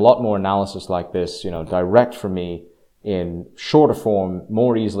 because you'll get a lot more analysis like this, direct from me in shorter form,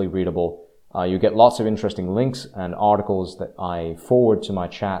 more easily readable. You get lots of interesting links and articles that I forward to my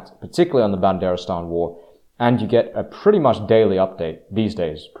chat, particularly on the Banderistan War, and you get a pretty much daily update, these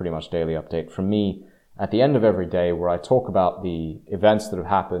days, pretty much daily update from me at the end of every day, where I talk about the events that have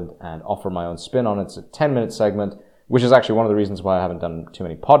happened and offer my own spin on it. It's a 10-minute segment which is actually one of the reasons why I haven't done too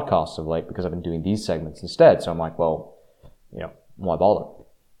many podcasts of late, because I've been doing these segments instead. So I'm like, well, why bother?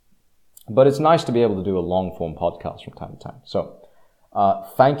 But it's nice to be able to do a long-form podcast from time to time. So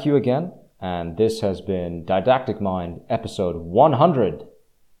thank you again. And this has been Didactic Mind, episode 100,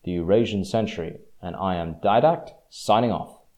 the Eurasian Century. And I am Didact, signing off.